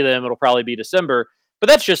see them, it'll probably be December. But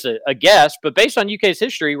that's just a guess. But based on UK's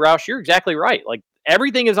history, Roush, you're exactly right.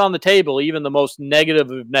 Everything is on the table, even the most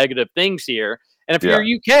negative of negative things here. And if you're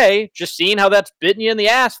UK, just seeing how that's bitten you in the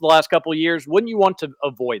ass the last couple of years, wouldn't you want to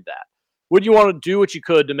avoid that? Would you want to do what you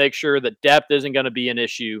could to make sure that depth isn't going to be an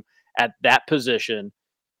issue at that position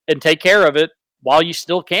and take care of it while you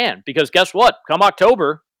still can? Because guess what? Come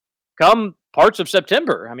October, come parts of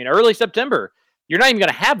September, early September, you're not even going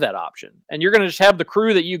to have that option. And you're going to just have the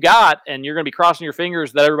crew that you got, and you're going to be crossing your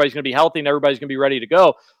fingers that everybody's going to be healthy and everybody's going to be ready to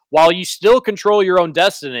go while you still control your own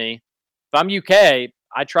destiny. If I'm UK,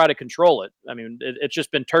 I try to control it. It's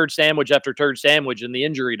just been turd sandwich after turd sandwich in the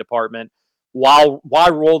injury department. Why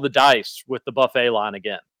roll the dice with the buffet line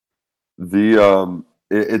again?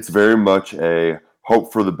 It's very much a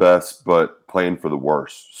hope for the best, but playing for the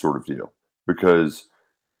worst sort of deal, because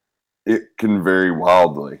it can vary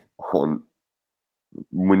wildly on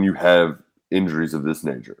when you have injuries of this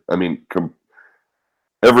nature.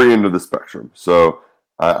 Every end of the spectrum. So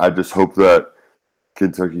I just hope that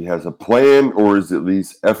Kentucky has a plan, or is at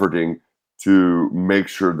least efforting to make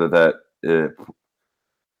sure that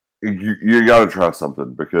you got to try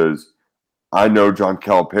something, because I know John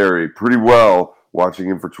Calipari pretty well, watching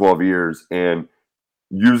him for 12 years, and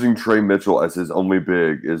using Trey Mitchell as his only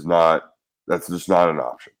big that's just not an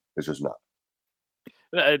option. It's just not.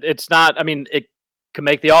 It's not. It can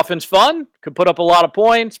make the offense fun, could put up a lot of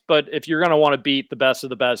points, but if you're going to want to beat the best of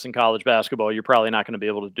the best in college basketball, you're probably not going to be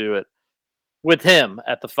able to do it with him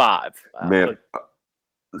at the 5.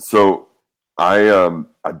 So I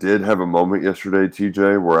did have a moment yesterday,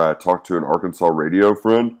 TJ, where I talked to an Arkansas radio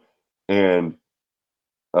friend, and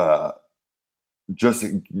just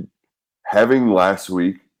having last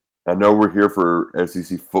week, I know we're here for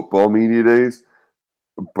SEC football media days,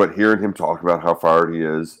 but hearing him talk about how fired he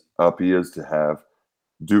is to have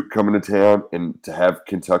Duke coming to town and to have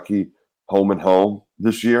Kentucky home and home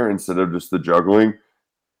this year instead of just the juggling,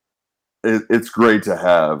 it's great to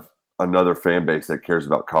have another fan base that cares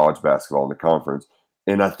about college basketball in the conference.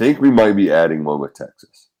 And I think we might be adding one with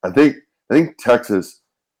Texas. I think Texas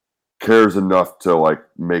cares enough to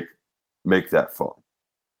make that fun.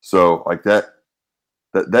 So that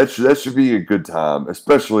should be a good time,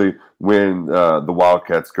 especially when the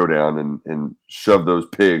Wildcats go down and shove those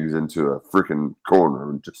pigs into a freaking corner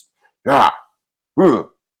and just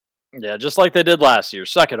Yeah, just like they did last year.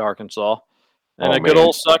 Suck it, Arkansas. And good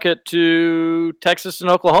old suck it to Texas and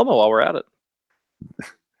Oklahoma while we're at it.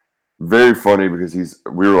 Very funny because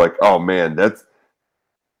we were like, oh man,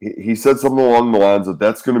 he said something along the lines of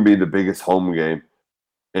that's going to be the biggest home game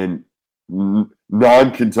and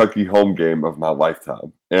non-Kentucky home game of my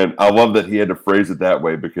lifetime. And I love that he had to phrase it that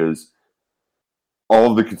way because all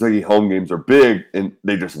of the Kentucky home games are big and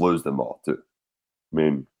they just lose them all too. I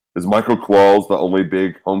mean, is Michael Qualls the only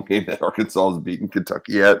big home game that Arkansas has beaten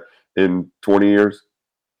Kentucky at in 20 years?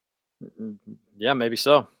 Yeah, maybe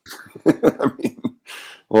so. I mean,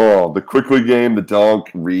 the Quickly game, the dunk,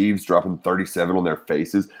 Reeves dropping 37 on their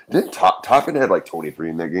faces. Didn't Toppin had like 23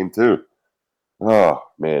 in that game too? Oh,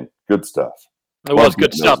 man, good stuff. It was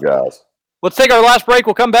good stuff. Guys. Let's take our last break.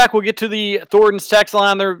 We'll come back. We'll get to the Thornton's text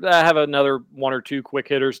line. There, I have another one or two quick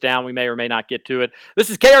hitters down. We may or may not get to it. This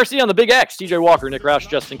is KRC on the Big X. TJ Walker, Nick Roush,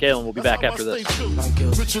 Justin Kalen. We'll be back after this.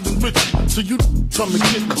 Richer than rich, so you come and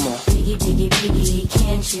get come on. Piggy, piggy, piggy,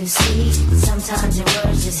 can't you see? Sometimes your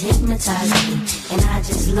words just hypnotize me. And I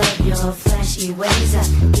just love your flashy ways. I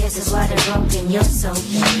guess that's why they're broken, you're so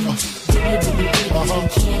mean. Piggy, piggy, piggy,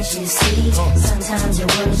 can't you see? Sometimes your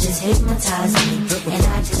words just hypnotize me. And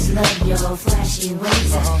I just love your flashy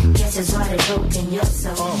ways. I guess that's why they're broken, you're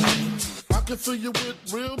so mean.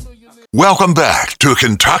 Welcome back to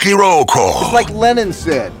Kentucky Roll Call. It's like Lennon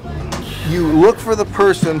said, you look for the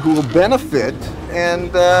person who will benefit,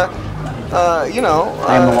 and I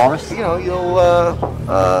am the walrus. You'll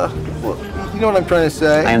you know what I'm trying to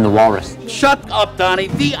say. I am the walrus. Shut up, Donnie.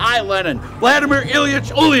 V.I. Lenin. Vladimir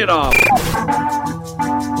Ilyich Ulyanov.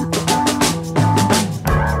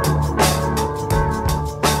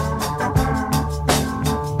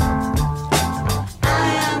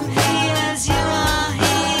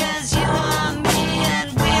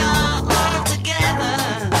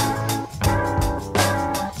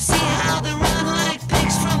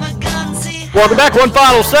 Welcome back. One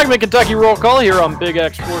final segment, Kentucky Roll Call here on Big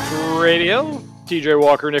X Sports Radio. TJ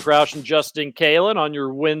Walker, Nick Roush, and Justin Kalen on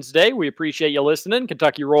your Wednesday. We appreciate you listening.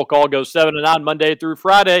 Kentucky Roll Call goes 7 to 9 Monday through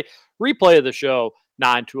Friday. Replay of the show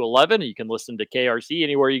 9 to 11. You can listen to KRC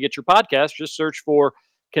anywhere you get your podcast. Just search for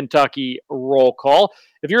Kentucky Roll Call.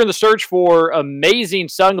 If you're in the search for amazing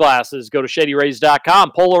sunglasses, go to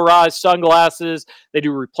shadyrays.com. Polarized sunglasses. They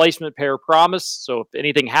do replacement pair promise. So if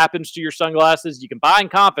anything happens to your sunglasses, you can buy in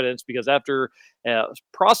confidence because after a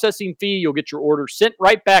processing fee, you'll get your order sent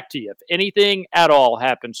right back to you. If anything at all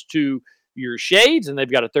happens to your shades, and they've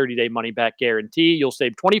got a 30-day money-back guarantee, you'll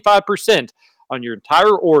save 25% on your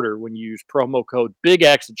entire order when you use promo code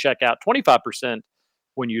BIGX at checkout. 25%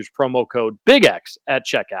 when you use promo code BIGX at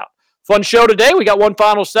checkout. Fun show today. We got one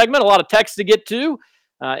final segment, a lot of text to get to.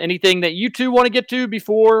 Anything that you two want to get to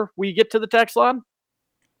before we get to the text line?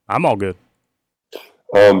 I'm all good.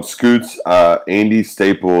 Scoots, Andy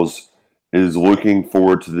Staples is looking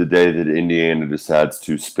forward to the day that Indiana decides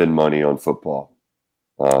to spend money on football.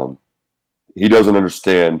 He doesn't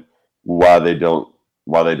understand why they don't,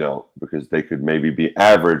 because they could maybe be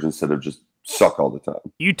average instead of just suck all the time.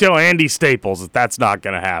 You tell Andy Staples that that's not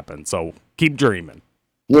going to happen, so keep dreaming.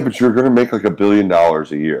 Yeah, but you're going to make like $1 billion a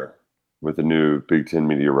year with a new Big Ten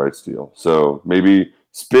media rights deal. So maybe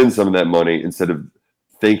spend some of that money instead of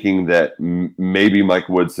thinking that maybe Mike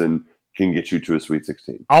Woodson can get you to a Sweet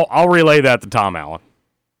 16. I'll relay that to Tom Allen.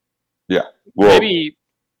 Yeah. Well, maybe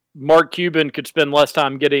Mark Cuban could spend less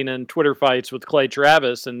time getting in Twitter fights with Clay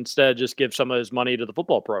Travis and instead just give some of his money to the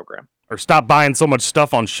football program. Or stop buying so much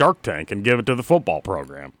stuff on Shark Tank and give it to the football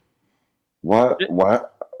program.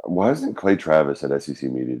 Why isn't Clay Travis at SEC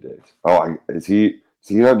Media Days? Does he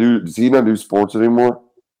not do sports anymore?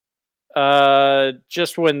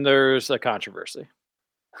 Just when there's a controversy.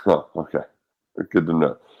 Oh, okay. Good to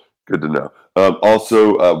know.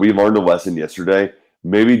 Also, we learned a lesson yesterday.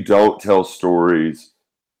 Maybe don't tell stories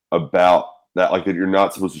about that, like that you're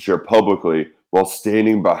not supposed to share publicly while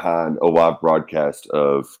standing behind a live broadcast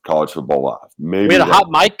of college football live. Maybe we had a hot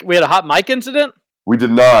mic. We had a hot mic incident. We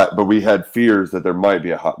did not, but we had fears that there might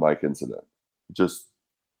be a hot mic incident. Just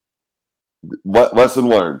lesson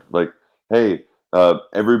learned. Like, hey,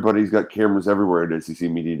 everybody's got cameras everywhere at SEC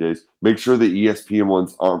Media Days. Make sure the ESPN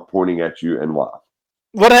ones aren't pointing at you and live.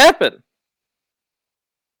 What happened?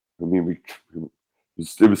 I mean, it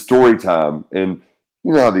was story time, and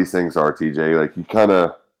you know how these things are, TJ. Like,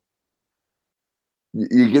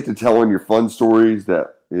 you get to telling your fun stories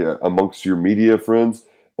that amongst your media friends,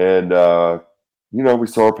 and we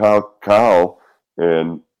saw our pal Kyle,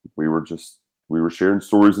 and we were sharing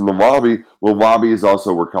stories in the lobby. Well, lobby is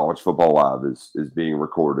also where College Football Live is being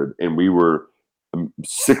recorded, and we were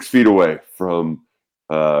 6 feet away from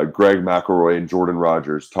Greg McElroy and Jordan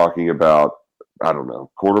Rogers talking about, I don't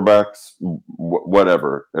know, quarterbacks,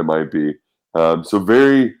 whatever it might be. So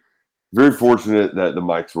very, very fortunate that the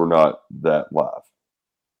mics were not that loud.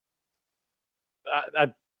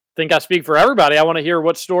 I think I speak for everybody. I want to hear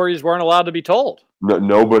what stories weren't allowed to be told. No,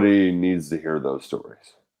 nobody needs to hear those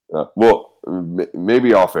stories.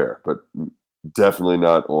 Maybe off air, but definitely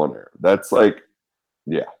not on air. That's like,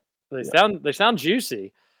 yeah. They sound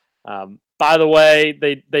juicy. By the way,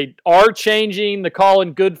 they are changing the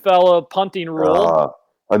Colin Goodfellow punting rule.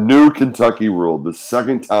 A new Kentucky rule, the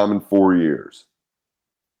second time in 4 years.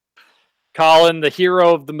 Colin, the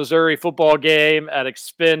hero of the Missouri football game, at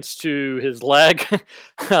expense to his leg.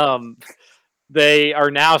 They are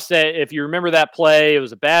now saying, if you remember that play, it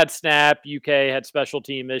was a bad snap. UK had special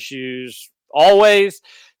team issues always.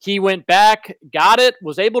 He went back, got it,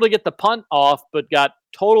 was able to get the punt off, but got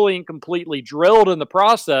totally and completely drilled in the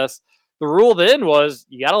process. The rule then was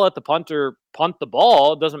you got to let the punter punt the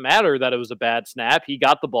ball. It doesn't matter that it was a bad snap. He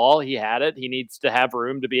got the ball. He had it. He needs to have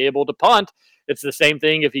room to be able to punt. It's the same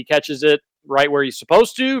thing if he catches it right where he's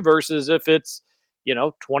supposed to versus if it's,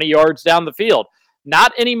 20 yards down the field.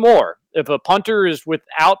 Not anymore. If a punter is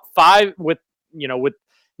without not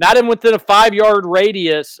in within a 5-yard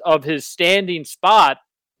radius of his standing spot,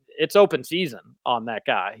 it's open season on that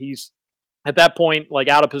guy. He's at that point, like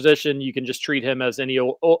out of position. You can just treat him as any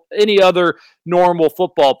other normal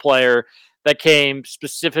football player that came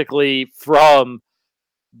specifically from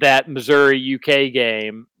that Missouri UK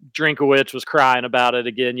game. Drinkowitz was crying about it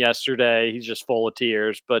again yesterday. He's just full of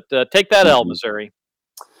tears. But take that L, Missouri.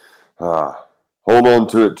 Hold on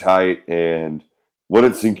to it tight and let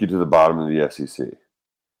it sink you to the bottom of the SEC.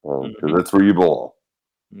 Because that's where you belong.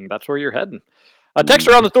 That's where you're heading.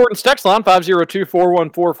 Texter on the Thornton's text line,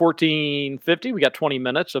 502-414-1450. We got 20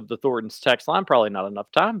 minutes of the Thornton's text line. Probably not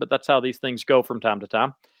enough time, but that's how these things go from time to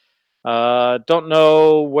time. Don't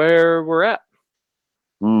know where we're at.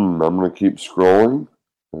 I'm going to keep scrolling.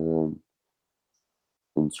 And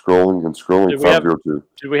scrolling. 502.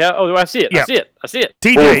 Do we have? Oh, I see it. Yeah. I see it.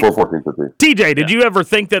 TJ, did you ever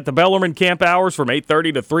think that the Bellarmine camp hours from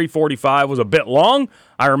 8:30 to 3:45 was a bit long?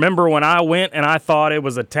 I remember when I went and I thought it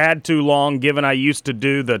was a tad too long, given I used to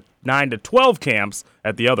do the 9 to 12 camps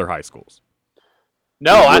at the other high schools.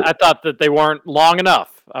 No, I thought that they weren't long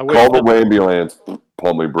enough. Call the ambulance,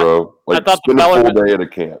 pull me, bro. I thought spend a full day at a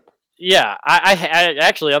camp. Yeah, I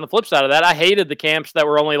actually, on the flip side of that, I hated the camps that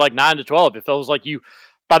were only like 9 to 12. It felt like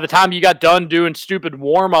by the time you got done doing stupid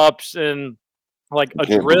warm-ups and like a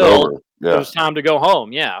drill, It was time to go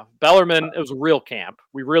home. Yeah, Bellarmine, it was a real camp.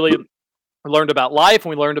 We really learned about life and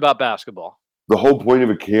we learned about basketball. The whole point of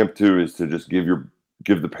a camp, too, is to just give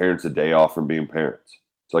the parents a day off from being parents.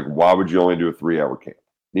 It's like, why would you only do a 3-hour camp?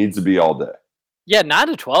 It needs to be all day. Yeah, 9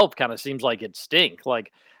 to 12 kind of seems like it'd stink.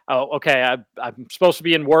 Like, oh, okay, I'm supposed to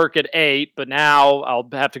be in work at 8, but now I'll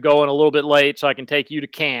have to go in a little bit late so I can take you to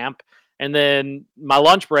camp. And then my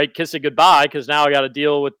lunch break, kiss it goodbye, because now I got to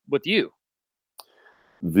deal with you.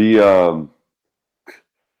 We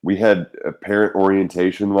had a parent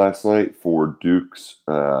orientation last night for Duke's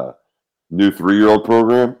new 3-year-old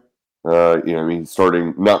program.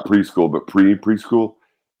 Starting not preschool, but preschool.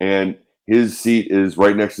 And his seat is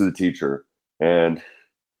right next to the teacher. And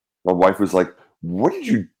my wife was like, what did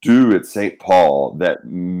you do at St. Paul that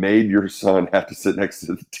made your son have to sit next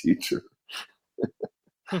to the teacher?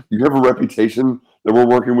 You have a reputation that we're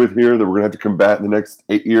working with here that we're going to have to combat in the next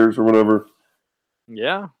 8 years or whatever.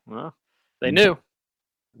 Yeah, well, they knew.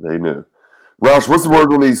 Roush, what's the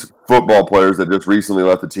word on these football players that just recently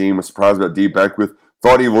left the team? I'm surprised about Deep Beckwith.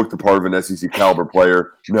 Thought he looked the part of an SEC caliber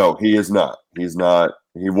player. No, he is not. He's not.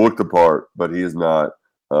 He looked the part, but he is not.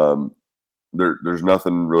 There's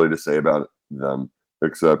nothing really to say about them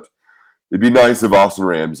except it'd be nice if Austin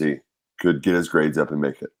Ramsey could get his grades up and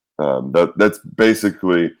make it. That's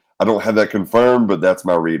basically, I don't have that confirmed, but that's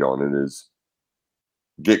my read on it is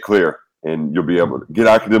get clear and you'll be able to get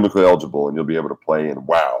academically eligible and you'll be able to play in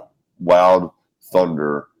Wild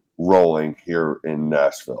Thunder rolling here in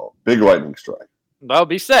Nashville. Big lightning strike. Well,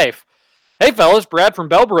 be safe. Hey, fellas, Brad from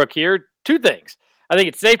Bellbrook here. 2 things. I think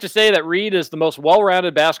it's safe to say that Reed is the most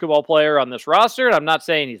well-rounded basketball player on this roster, and I'm not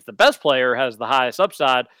saying he's the best player, has the highest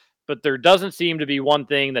upside, but there doesn't seem to be one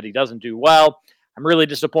thing that he doesn't do well. I'm really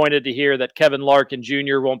disappointed to hear that Kevin Larkin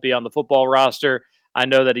Jr. won't be on the football roster. I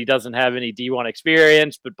know that he doesn't have any D1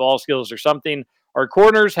 experience, but ball skills are something our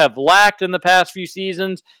corners have lacked in the past few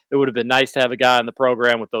seasons. It would have been nice to have a guy in the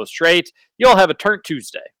program with those traits. You'll have a turnt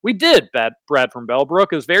Tuesday. We did, Brad from Bellbrook.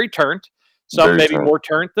 It was very turnt. Some maybe more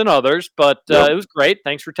turnt than others, but it was great.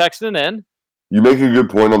 Thanks for texting in. You make a good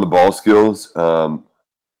point on the ball skills,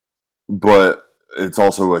 but it's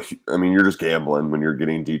also you're just gambling when you're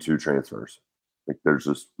getting D2 transfers. Like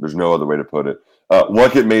there's no other way to put it.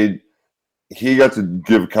 Luckett he got to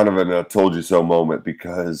give kind of a told you so moment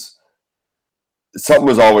because something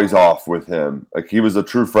was always off with him. Like he was a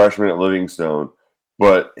true freshman at Livingstone,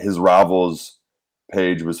 but his rivals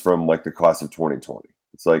page was from like the class of 2020.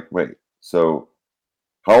 It's like, wait, so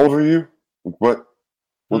how old are you? What?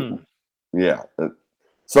 Yeah,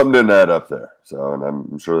 something didn't add up there. So, and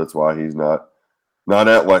I'm sure that's why he's not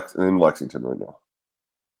in Lexington right now.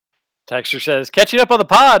 Texter says, catching up on the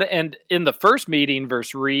pod, and in the first meeting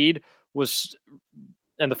Reed was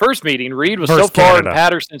so far in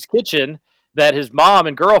Patterson's kitchen that his mom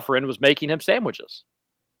and girlfriend was making him sandwiches.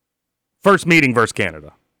 First meeting versus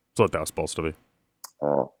Canada. That's what that was supposed to be.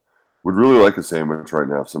 Would really like a sandwich right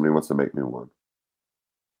now if somebody wants to make me one.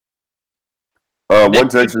 One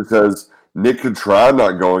texter says, Nick could try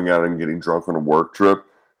not going out and getting drunk on a work trip.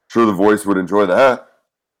 Sure, the voice would enjoy that.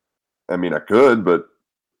 I mean, I could, but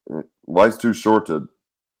life's too short to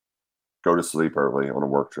go to sleep early on a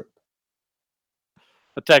work trip.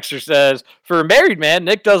 The texter says, for a married man,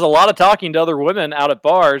 Nick does a lot of talking to other women out at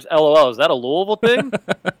bars. LOL. Is that a Louisville thing?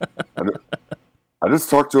 I just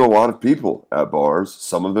talk to a lot of people at bars.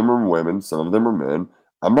 Some of them are women. Some of them are men.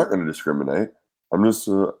 I'm not going to discriminate. I'm just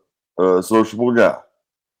a sociable guy.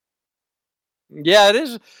 Yeah, it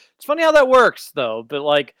is. It's funny how that works, though. But,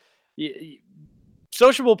 like,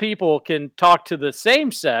 sociable people can talk to the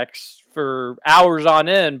same sex for hours on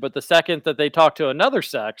end, but the second that they talk to another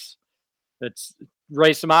sex, it's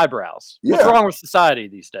raise some eyebrows. Yeah. What's wrong with society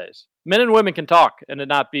these days? Men and women can talk and it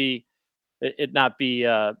not be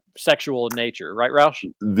sexual in nature, right, Roush?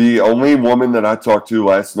 The only woman that I talked to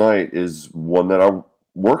last night is one that I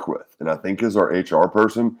work with, and I think is our HR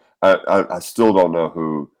person. I still don't know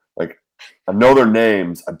who. Like, I know their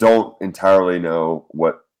names. I don't entirely know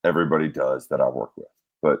what everybody does that I work with,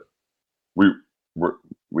 but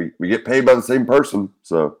we get paid by the same person,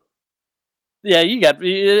 so. Yeah,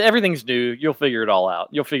 everything's new. You'll figure it all out.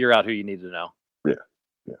 You'll figure out who you need to know. Yeah.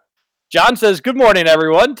 John says, good morning,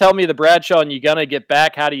 everyone. Tell me the Bradshaw and Ugonna get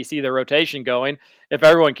back. How do you see the rotation going? If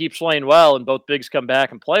everyone keeps playing well and both bigs come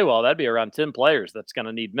back and play well, that'd be around 10 players that's going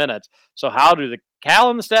to need minutes. So how do the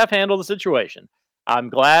Cal and the staff handle the situation? I'm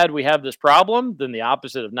glad we have this problem than the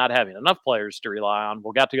opposite of not having enough players to rely on.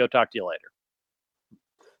 We'll got to go talk to you later.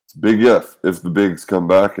 It's big if the bigs come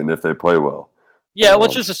back and if they play well. Yeah,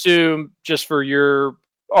 let's just assume, just for your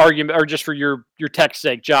argument or just for your tech's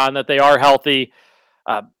sake, John, that they are healthy.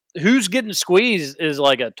 Who's getting squeezed is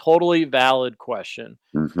like a totally valid question.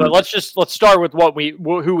 Mm-hmm. But let's start with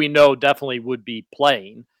who we know definitely would be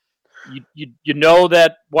playing. You know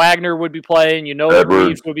that Wagner would be playing. You know that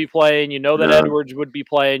Reeves would be playing. You know that Edwards would be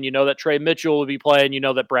playing. You know that Trey Mitchell would be playing. You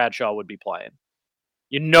know that Bradshaw would be playing.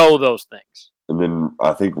 You know those things. And then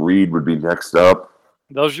I think Reed would be next up.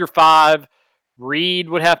 Those are your 5. Reed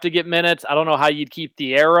would have to get minutes. I don't know how you'd keep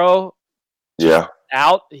Thiero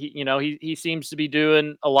out. He seems to be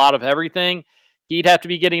doing a lot of everything. He'd have to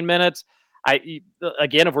be getting minutes.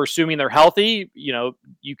 Again, if we're assuming they're healthy,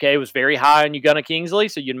 UK was very high on Ugonna Kingsley,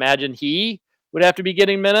 so you'd imagine he would have to be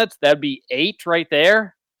getting minutes. That'd be 8 right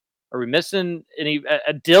there. Are we missing any?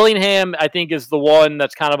 Dillingham, I think, is the one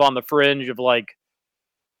that's kind of on the fringe of like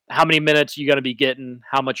how many minutes you're going to be getting,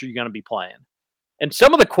 how much are you going to be playing. And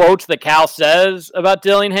some of the quotes that Cal says about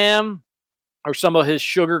Dillingham are some of his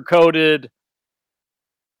sugar-coated,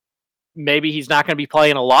 maybe he's not going to be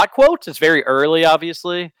playing a lot quotes. It's very early,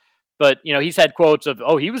 obviously. But, he's had quotes of,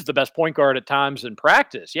 he was the best point guard at times in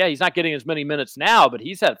practice. Yeah, he's not getting as many minutes now, but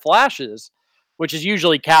he's had flashes, which is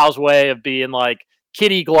usually Cal's way of being like,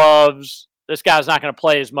 kitty gloves, this guy's not going to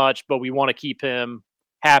play as much, but we want to keep him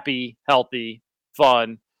happy, healthy,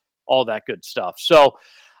 fun, all that good stuff. So,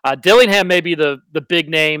 Dillingham may be the big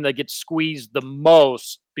name that gets squeezed the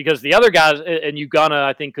most because the other guys, and Ugonna,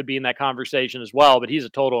 I think, could be in that conversation as well, but he's a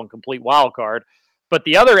total and complete wild card. But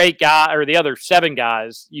the other 8 guys, or the other 7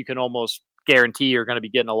 guys, you can almost guarantee are going to be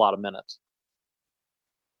getting a lot of minutes.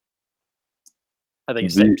 I think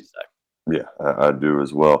it's safe to say. Yeah, I do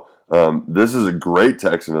as well. This is a great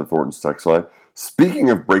text in the Thornton's text line. Speaking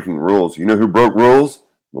of breaking rules, you know who broke rules?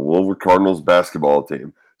 The Louisville Cardinals basketball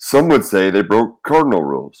team. Some would say they broke Cardinal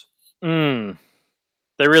rules. They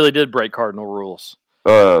really did break Cardinal rules.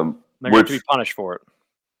 They're going to be punished for it.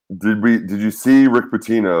 Did you see Rick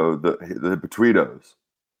Pitino, the Tweetos?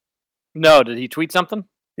 No, did he tweet something?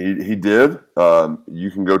 He did.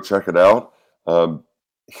 You can go check it out.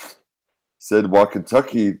 Said while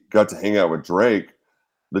Kentucky got to hang out with Drake,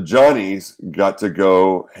 the Johnnies got to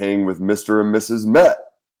go hang with Mr. and Mrs. Met.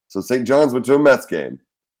 So St. John's went to a Mets game.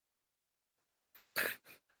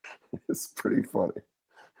 It's pretty funny.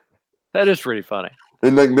 That is pretty funny.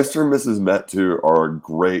 And like Mr. and Mrs. Met too are a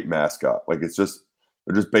great mascot. Like they're just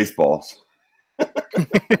baseballs.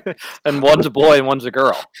 And one's a boy and one's a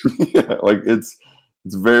girl. Yeah, like it's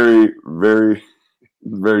very, very,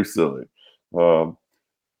 very silly.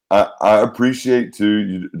 I appreciate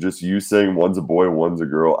too you saying one's a boy, one's a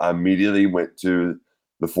girl. I immediately went to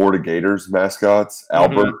the Florida Gators mascots,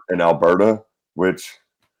 Albert and Alberta, which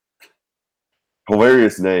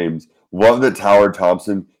hilarious names. Love that Tyler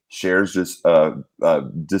Thompson shares just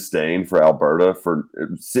disdain for Alberta for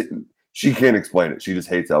sitting. She can't explain it. She just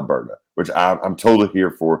hates Alberta, which I'm totally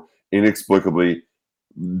here for. Inexplicably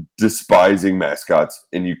despising mascots,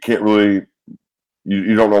 and you can't really,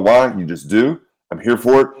 you don't know why. You just do. I'm here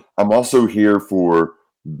for it. I'm also here for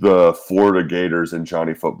the Florida Gators and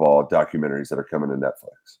Johnny Football documentaries that are coming to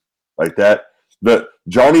Netflix. Like that, the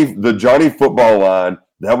Johnny Football line,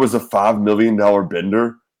 that was a $5 million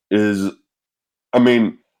bender is, I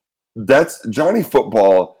mean, that's Johnny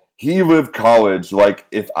Football. He lived college like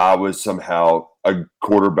if I was somehow a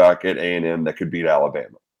quarterback at A&M that could beat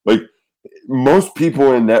Alabama. Like most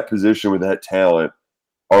people in that position with that talent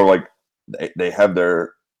are like, they've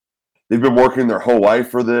been working their whole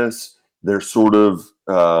life for this. They're sort of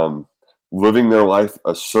living their life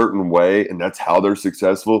a certain way, and that's how they're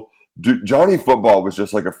successful. Johnny Football was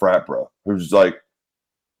just like a frat bro who's like,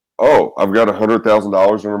 oh, I've got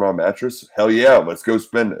 $100,000 under my mattress. Hell yeah, let's go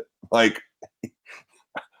spend it. Like,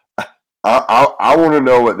 I want to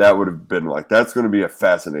know what that would have been like. That's going to be a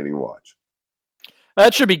fascinating watch.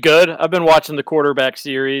 That should be good. I've been watching the quarterback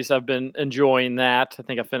series. I've been enjoying that. I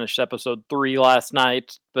think I finished episode 3 last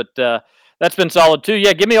night, but that's been solid too.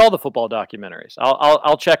 Yeah, give me all the football documentaries.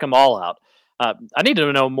 I'll check them all out. I need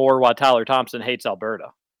to know more why Tyler Thompson hates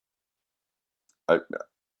Alberta.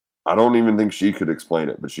 I don't even think she could explain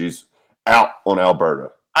it, but she's out on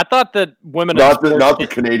Alberta. I thought that women not the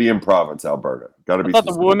Canadian province, Alberta. Got to be. I thought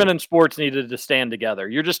the women in sports needed to stand together.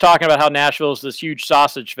 You're just talking about how Nashville is this huge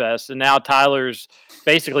sausage fest, and now Tyler's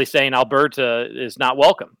basically saying Alberta is not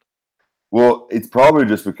welcome. Well, it's probably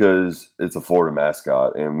just because it's a Florida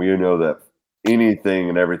mascot, and we know that anything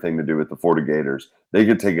and everything to do with the Florida Gators, they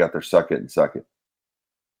could take out their suck it and suck it.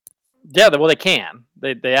 Yeah, well, they can.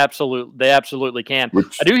 They absolutely can.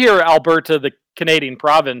 I do hear Alberta, the Canadian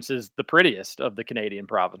province, is the prettiest of the Canadian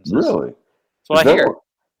provinces. Really? So I hear.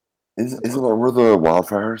 Isn't that where the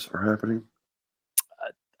wildfires are happening?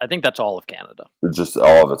 I think that's all of Canada. It's just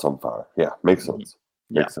all of it's on fire. Yeah, makes sense.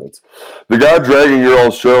 Makes sense. The guy dragging your all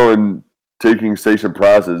show and taking station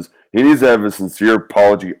prizes, he needs to have a sincere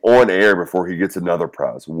apology on air before he gets another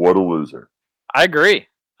prize. What a loser. I agree.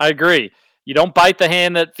 You don't bite the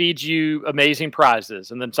hand that feeds you amazing prizes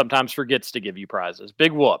and then sometimes forgets to give you prizes.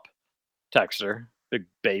 Big whoop, texter. Big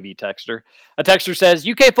baby texter. A texter says,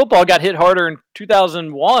 UK football got hit harder in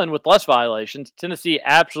 2001 with less violations. Tennessee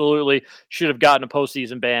absolutely should have gotten a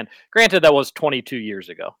postseason ban. Granted, that was 22 years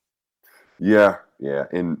ago. Yeah.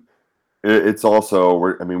 And it's also,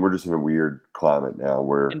 we're just in a weird climate now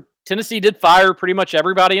where... And Tennessee did fire pretty much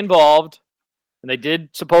everybody involved, and they did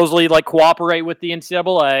supposedly cooperate with the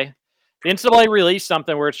NCAA. The NCAA released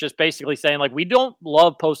something where it's just basically saying, we don't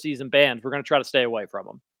love postseason bans. We're going to try to stay away from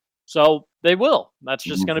them. So they will. That's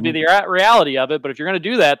just going to be the reality of it. But if you're going to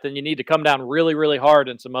do that, then you need to come down really, really hard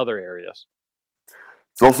in some other areas.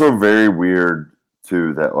 It's also very weird,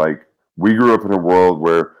 too, that, we grew up in a world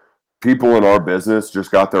where people in our business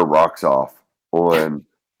just got their rocks off on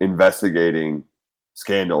investigating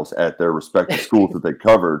scandals at their respective schools that they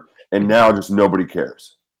covered. And now just nobody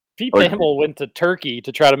cares. Pete Thamel went to Turkey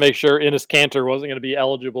to try to make sure Enes Kanter wasn't going to be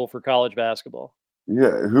eligible for college basketball.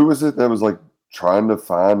 Yeah, who was it that was trying to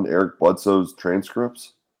find Eric Bledsoe's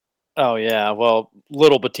transcripts? Oh yeah, well,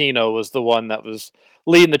 Little Bettino was the one that was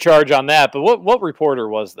leading the charge on that. But what reporter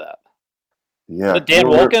was that? Yeah, was it Dan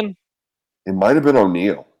Wolken? It might have been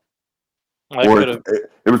O'Neill.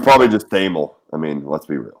 It was probably just Thamel. I mean, let's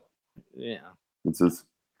be real. Yeah, it's just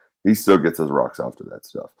he still gets his rocks off to that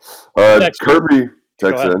stuff. Kirby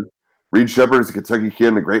texts in. Reed Shepard is a Kentucky kid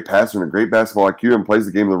and a great passer and a great basketball IQ and plays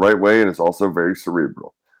the game the right way and is also very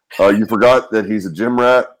cerebral. You forgot that he's a gym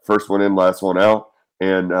rat, first one in, last one out.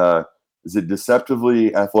 And is it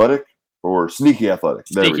deceptively athletic or sneaky athletic?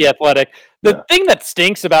 Sneaky athletic. The thing that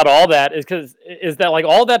stinks about all that is that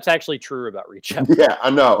all that's actually true about Reed Shepard. Yeah, I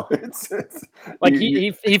know. It's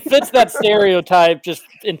he fits that stereotype just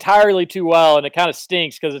entirely too well, and it kind of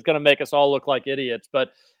stinks because it's going to make us all look like idiots.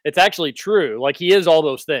 But it's actually true. He is all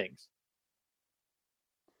those things.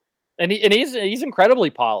 And he's incredibly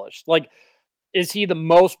polished. Is he the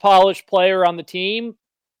most polished player on the team?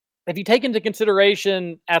 if you take into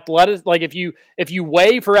consideration like if you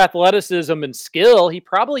weigh for athleticism and skill, he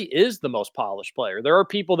probably is the most polished player. There are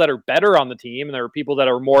people that are better on the team, and there are people that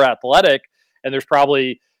are more athletic, and there's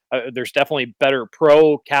definitely better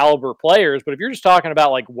pro caliber players. But if you're just talking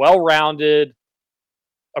about like well-rounded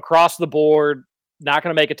across the board, not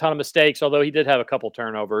going to make a ton of mistakes, although he did have a couple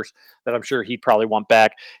turnovers that I'm sure he'd probably want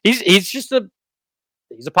back. He's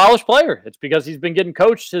a polished player. It's because he's been getting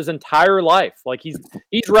coached his entire life. Like he's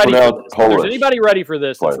ready for this. If there's anybody ready for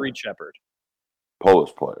this, it's Reed Shepherd.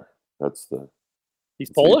 Polish player.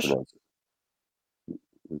 He's Polish? That's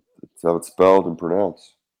how it's spelled and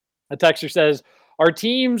pronounced. A texter says, our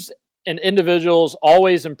teams and individuals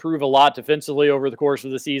always improve a lot defensively over the course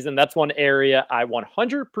of the season. That's one area I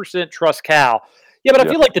 100% trust Cal. Yeah, but I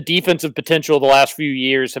feel like the defensive potential the last few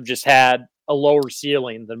years have just had a lower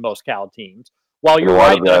ceiling than most Cal teams. While you're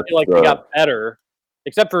right, I feel like they got better,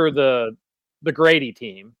 except for the Grady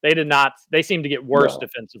team. They did not. They seemed to get worse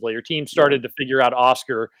defensively. Your team started to figure out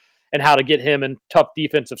Oscar and how to get him in tough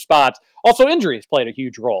defensive spots. Also, injuries played a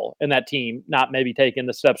huge role in that team not maybe taking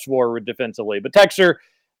the steps forward defensively. But Texer,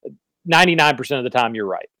 99% of the time, you're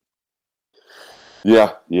right.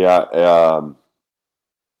 Yeah.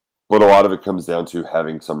 But a lot of it comes down to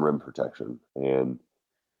having some rim protection, and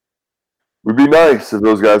it would be nice if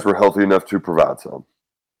those guys were healthy enough to provide some.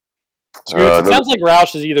 It sounds like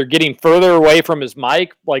Roush is either getting further away from his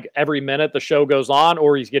mic, like every minute the show goes on,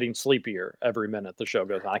 or he's getting sleepier every minute the show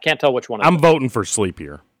goes on. I can't tell which one. I'm voting for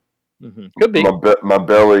sleepier. Mm-hmm. Could be. My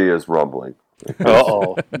belly is rumbling.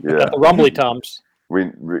 Uh-oh. Yeah. Got the rumbly tums. We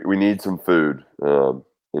need some food in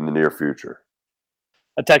the near future.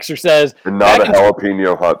 A texter says, and not a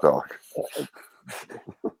jalapeno hot dog.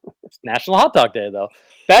 It's National Hot Dog Day, though.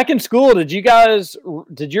 Back in school, did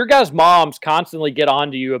your guys' moms constantly get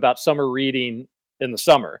on to you about summer reading in the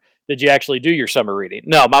summer? Did you actually do your summer reading?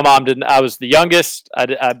 No, my mom didn't. I was the youngest.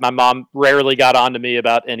 My mom rarely got on to me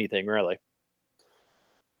about anything, really.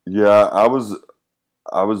 Yeah, I was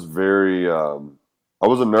very, I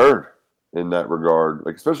was a nerd in that regard.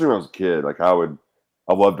 Like, especially when I was a kid, like I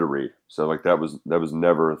loved to read. So like that was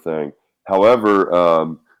never a thing.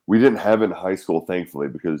 However, we didn't have it in high school, thankfully,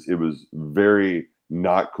 because it was very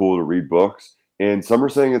not cool to read books. And some are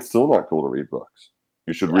saying it's still not cool to read books.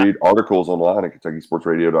 You should read articles online at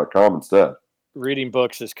KentuckySportsRadio.com instead. Reading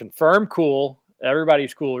books is confirmed cool.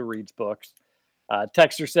 Everybody's cool who reads books.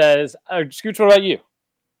 Texter says, Scooch, what about you?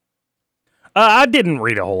 I didn't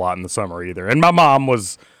read a whole lot in the summer either. And my mom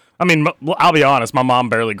was, I'll be honest, my mom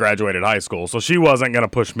barely graduated high school, so she wasn't going to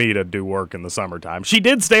push me to do work in the summertime. She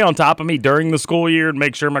did stay on top of me during the school year and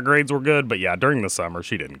make sure my grades were good, but yeah, during the summer,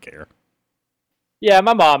 she didn't care. Yeah,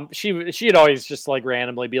 my mom, she'd always just like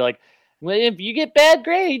randomly be like, well, if you get bad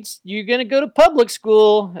grades, you're going to go to public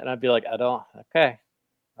school. And I'd be like, okay,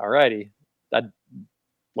 all righty.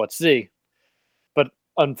 Let's see. But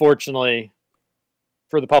unfortunately,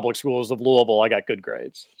 for the public schools of Louisville, I got good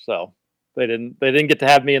grades. So they didn't get to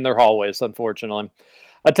have me in their hallways, unfortunately.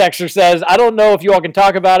 A texter says, I don't know if you all can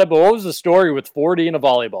talk about it, but what was the story with 40 and a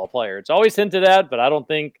volleyball player? It's always hinted at, but I don't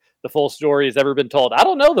think the full story has ever been told. I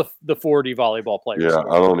don't know the 40 volleyball player. Yeah,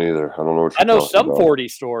 story. I don't either. I don't know what I know some about. 40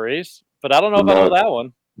 stories, but I don't know if I know that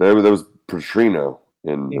one. There was Petrino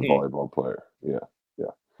in the volleyball player. Yeah.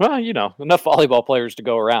 Well, enough volleyball players to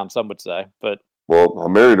go around, some would say. But well, I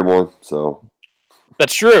married one, so.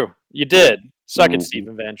 That's true. You did. Suck it,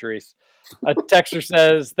 Stephen Van Treese. A texter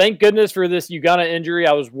says, thank goodness for this Ugonna injury.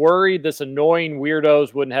 I was worried this annoying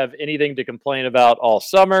weirdos wouldn't have anything to complain about all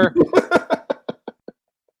summer.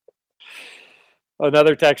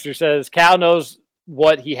 Another texter says, Cal knows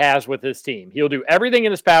what he has with his team. He'll do everything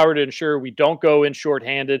in his power to ensure we don't go in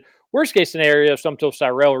shorthanded. Worst case scenario, Sumto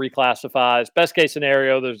Cyrell reclassifies. Best case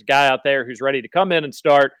scenario, there's a guy out there who's ready to come in and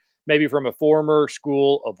start, maybe from a former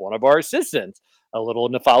school of one of our assistants. A little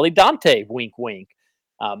Nafali Dante, wink, wink.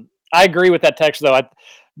 I agree with that text, though. I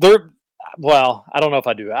don't know if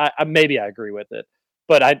I do. Maybe I agree with it.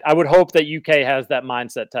 But I would hope that UK has that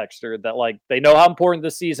mindset, texter, that like they know how important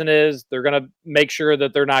this season is. They're going to make sure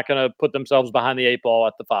that they're not going to put themselves behind the 8 ball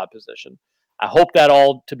at the 5 position. I hope that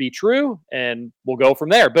all to be true, and we'll go from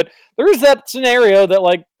there. But there is that scenario that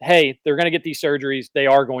like, hey, they're going to get these surgeries. They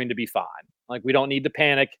are going to be fine. Like, we don't need to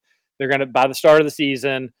panic. They're going to, by the start of the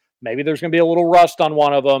season, maybe there's going to be a little rust on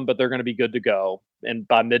one of them, but they're going to be good to go. And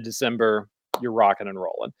by mid-December, you're rocking and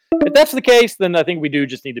rolling. If that's the case, then I think we do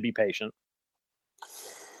just need to be patient.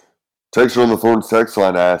 Texter on the Thorns text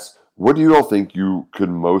line asks, what do you all think you could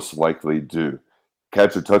most likely do?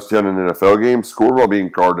 Catch a touchdown in an NFL game, score while being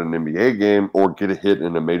guarded in an NBA game, or get a hit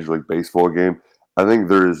in a Major League Baseball game? I think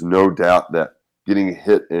there is no doubt that getting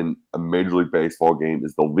hit in a Major League Baseball game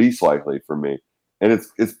is the least likely for me. And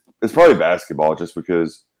it's probably basketball just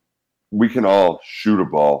because we can all shoot a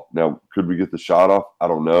ball. Now, could we get the shot off? I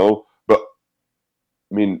don't know. But,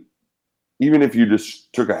 I mean, even if you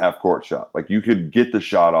just took a half-court shot, like you could get the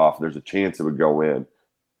shot off, there's a chance it would go in.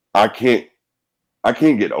 I can't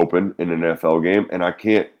get open in an NFL game, and I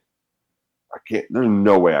can't, there's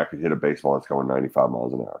no way I could hit a baseball that's going 95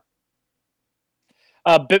 miles an hour.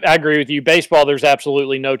 But I agree with you. Baseball, there's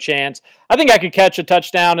absolutely no chance. I think I could catch a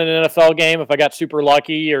touchdown in an NFL game if I got super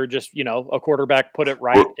lucky or just, a quarterback put it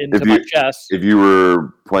right into my chest. If you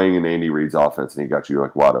were playing in Andy Reid's offense and he got you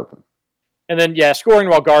like wide open. And then, scoring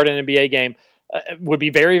while guarding an NBA game would be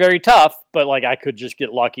very, very tough, but like I could just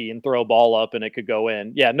get lucky and throw a ball up and it could go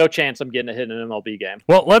in. Yeah, no chance I'm getting a hit in an MLB game.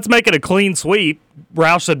 Well, let's make it a clean sweep.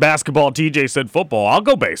 Roush said basketball, TJ said football. I'll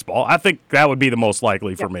go baseball. I think that would be the most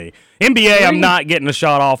likely for me. NBA, I'm not getting a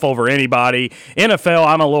shot off over anybody. NFL,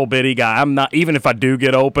 I'm a little bitty guy. I'm not, even if I do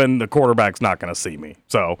get open, the quarterback's not going to see me.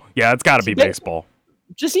 So, yeah, it's got to be baseball.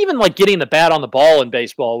 Just even like getting the bat on the ball in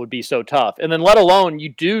baseball would be so tough. And then let alone you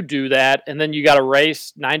do that, and then you got to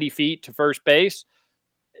race 90 feet to first base.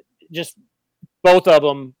 Just both of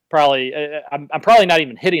them probably, I'm probably not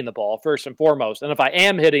even hitting the ball first and foremost. And if I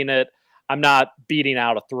am hitting it, I'm not beating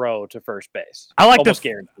out a throw to first base. I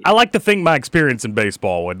like to think my experience in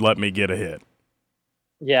baseball would let me get a hit.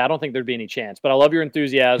 Yeah, I don't think there'd be any chance, but I love your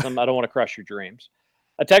enthusiasm. I don't want to crush your dreams.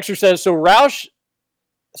 A texter says, so Roush,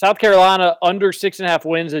 South Carolina under 6.5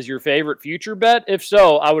 wins is your favorite future bet? If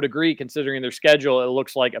so, I would agree. Considering their schedule, it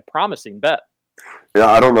looks like a promising bet. Yeah,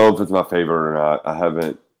 I don't know if it's my favorite or not. I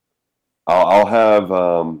haven't. I'll have.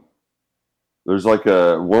 There's like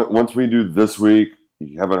once we do this week,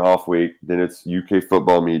 you have an off week. Then it's UK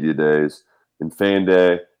football media days and fan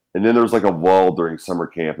day, and then there's like a lull during summer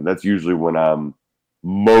camp, and that's usually when I'm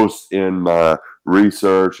most in my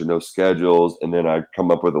research and those schedules, and then I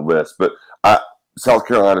come up with a list. But South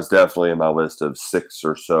Carolina is definitely in my list of 6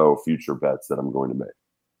 or so future bets that I'm going to make.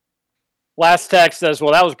 Last text says,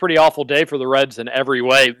 well, that was a pretty awful day for the Reds in every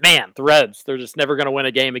way. Man, the Reds, they're just never going to win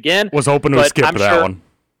a game again. Was hoping to skip that one.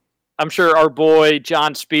 I'm sure our boy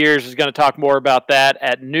John Spears is going to talk more about that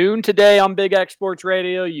at noon today on Big X Sports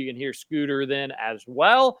Radio. You can hear Scooter then as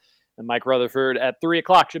well. And Mike Rutherford at 3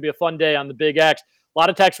 o'clock. Should be a fun day on the Big X. A lot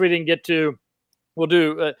of texts we didn't get to. We'll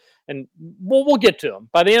do, and we'll get to them.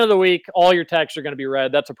 By the end of the week, all your texts are going to be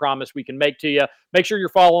read. That's a promise we can make to you. Make sure you're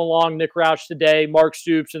following along Nick Roush today, Mark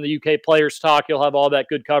Stoops, and the UK Players Talk. You'll have all that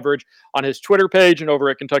good coverage on his Twitter page and over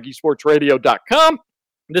at KentuckySportsRadio.com.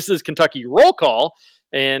 This is Kentucky Roll Call,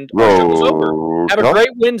 and our show is over. Have a great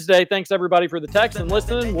Wednesday. Thanks, everybody, for the text and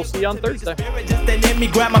listening. We'll see you on Thursday. Let me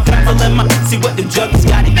grab my pencil and my see what them juggies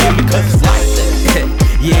got to give me, cause it's like that.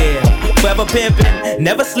 Yeah, forever pimping,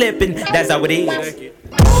 never slipping, that's how it is.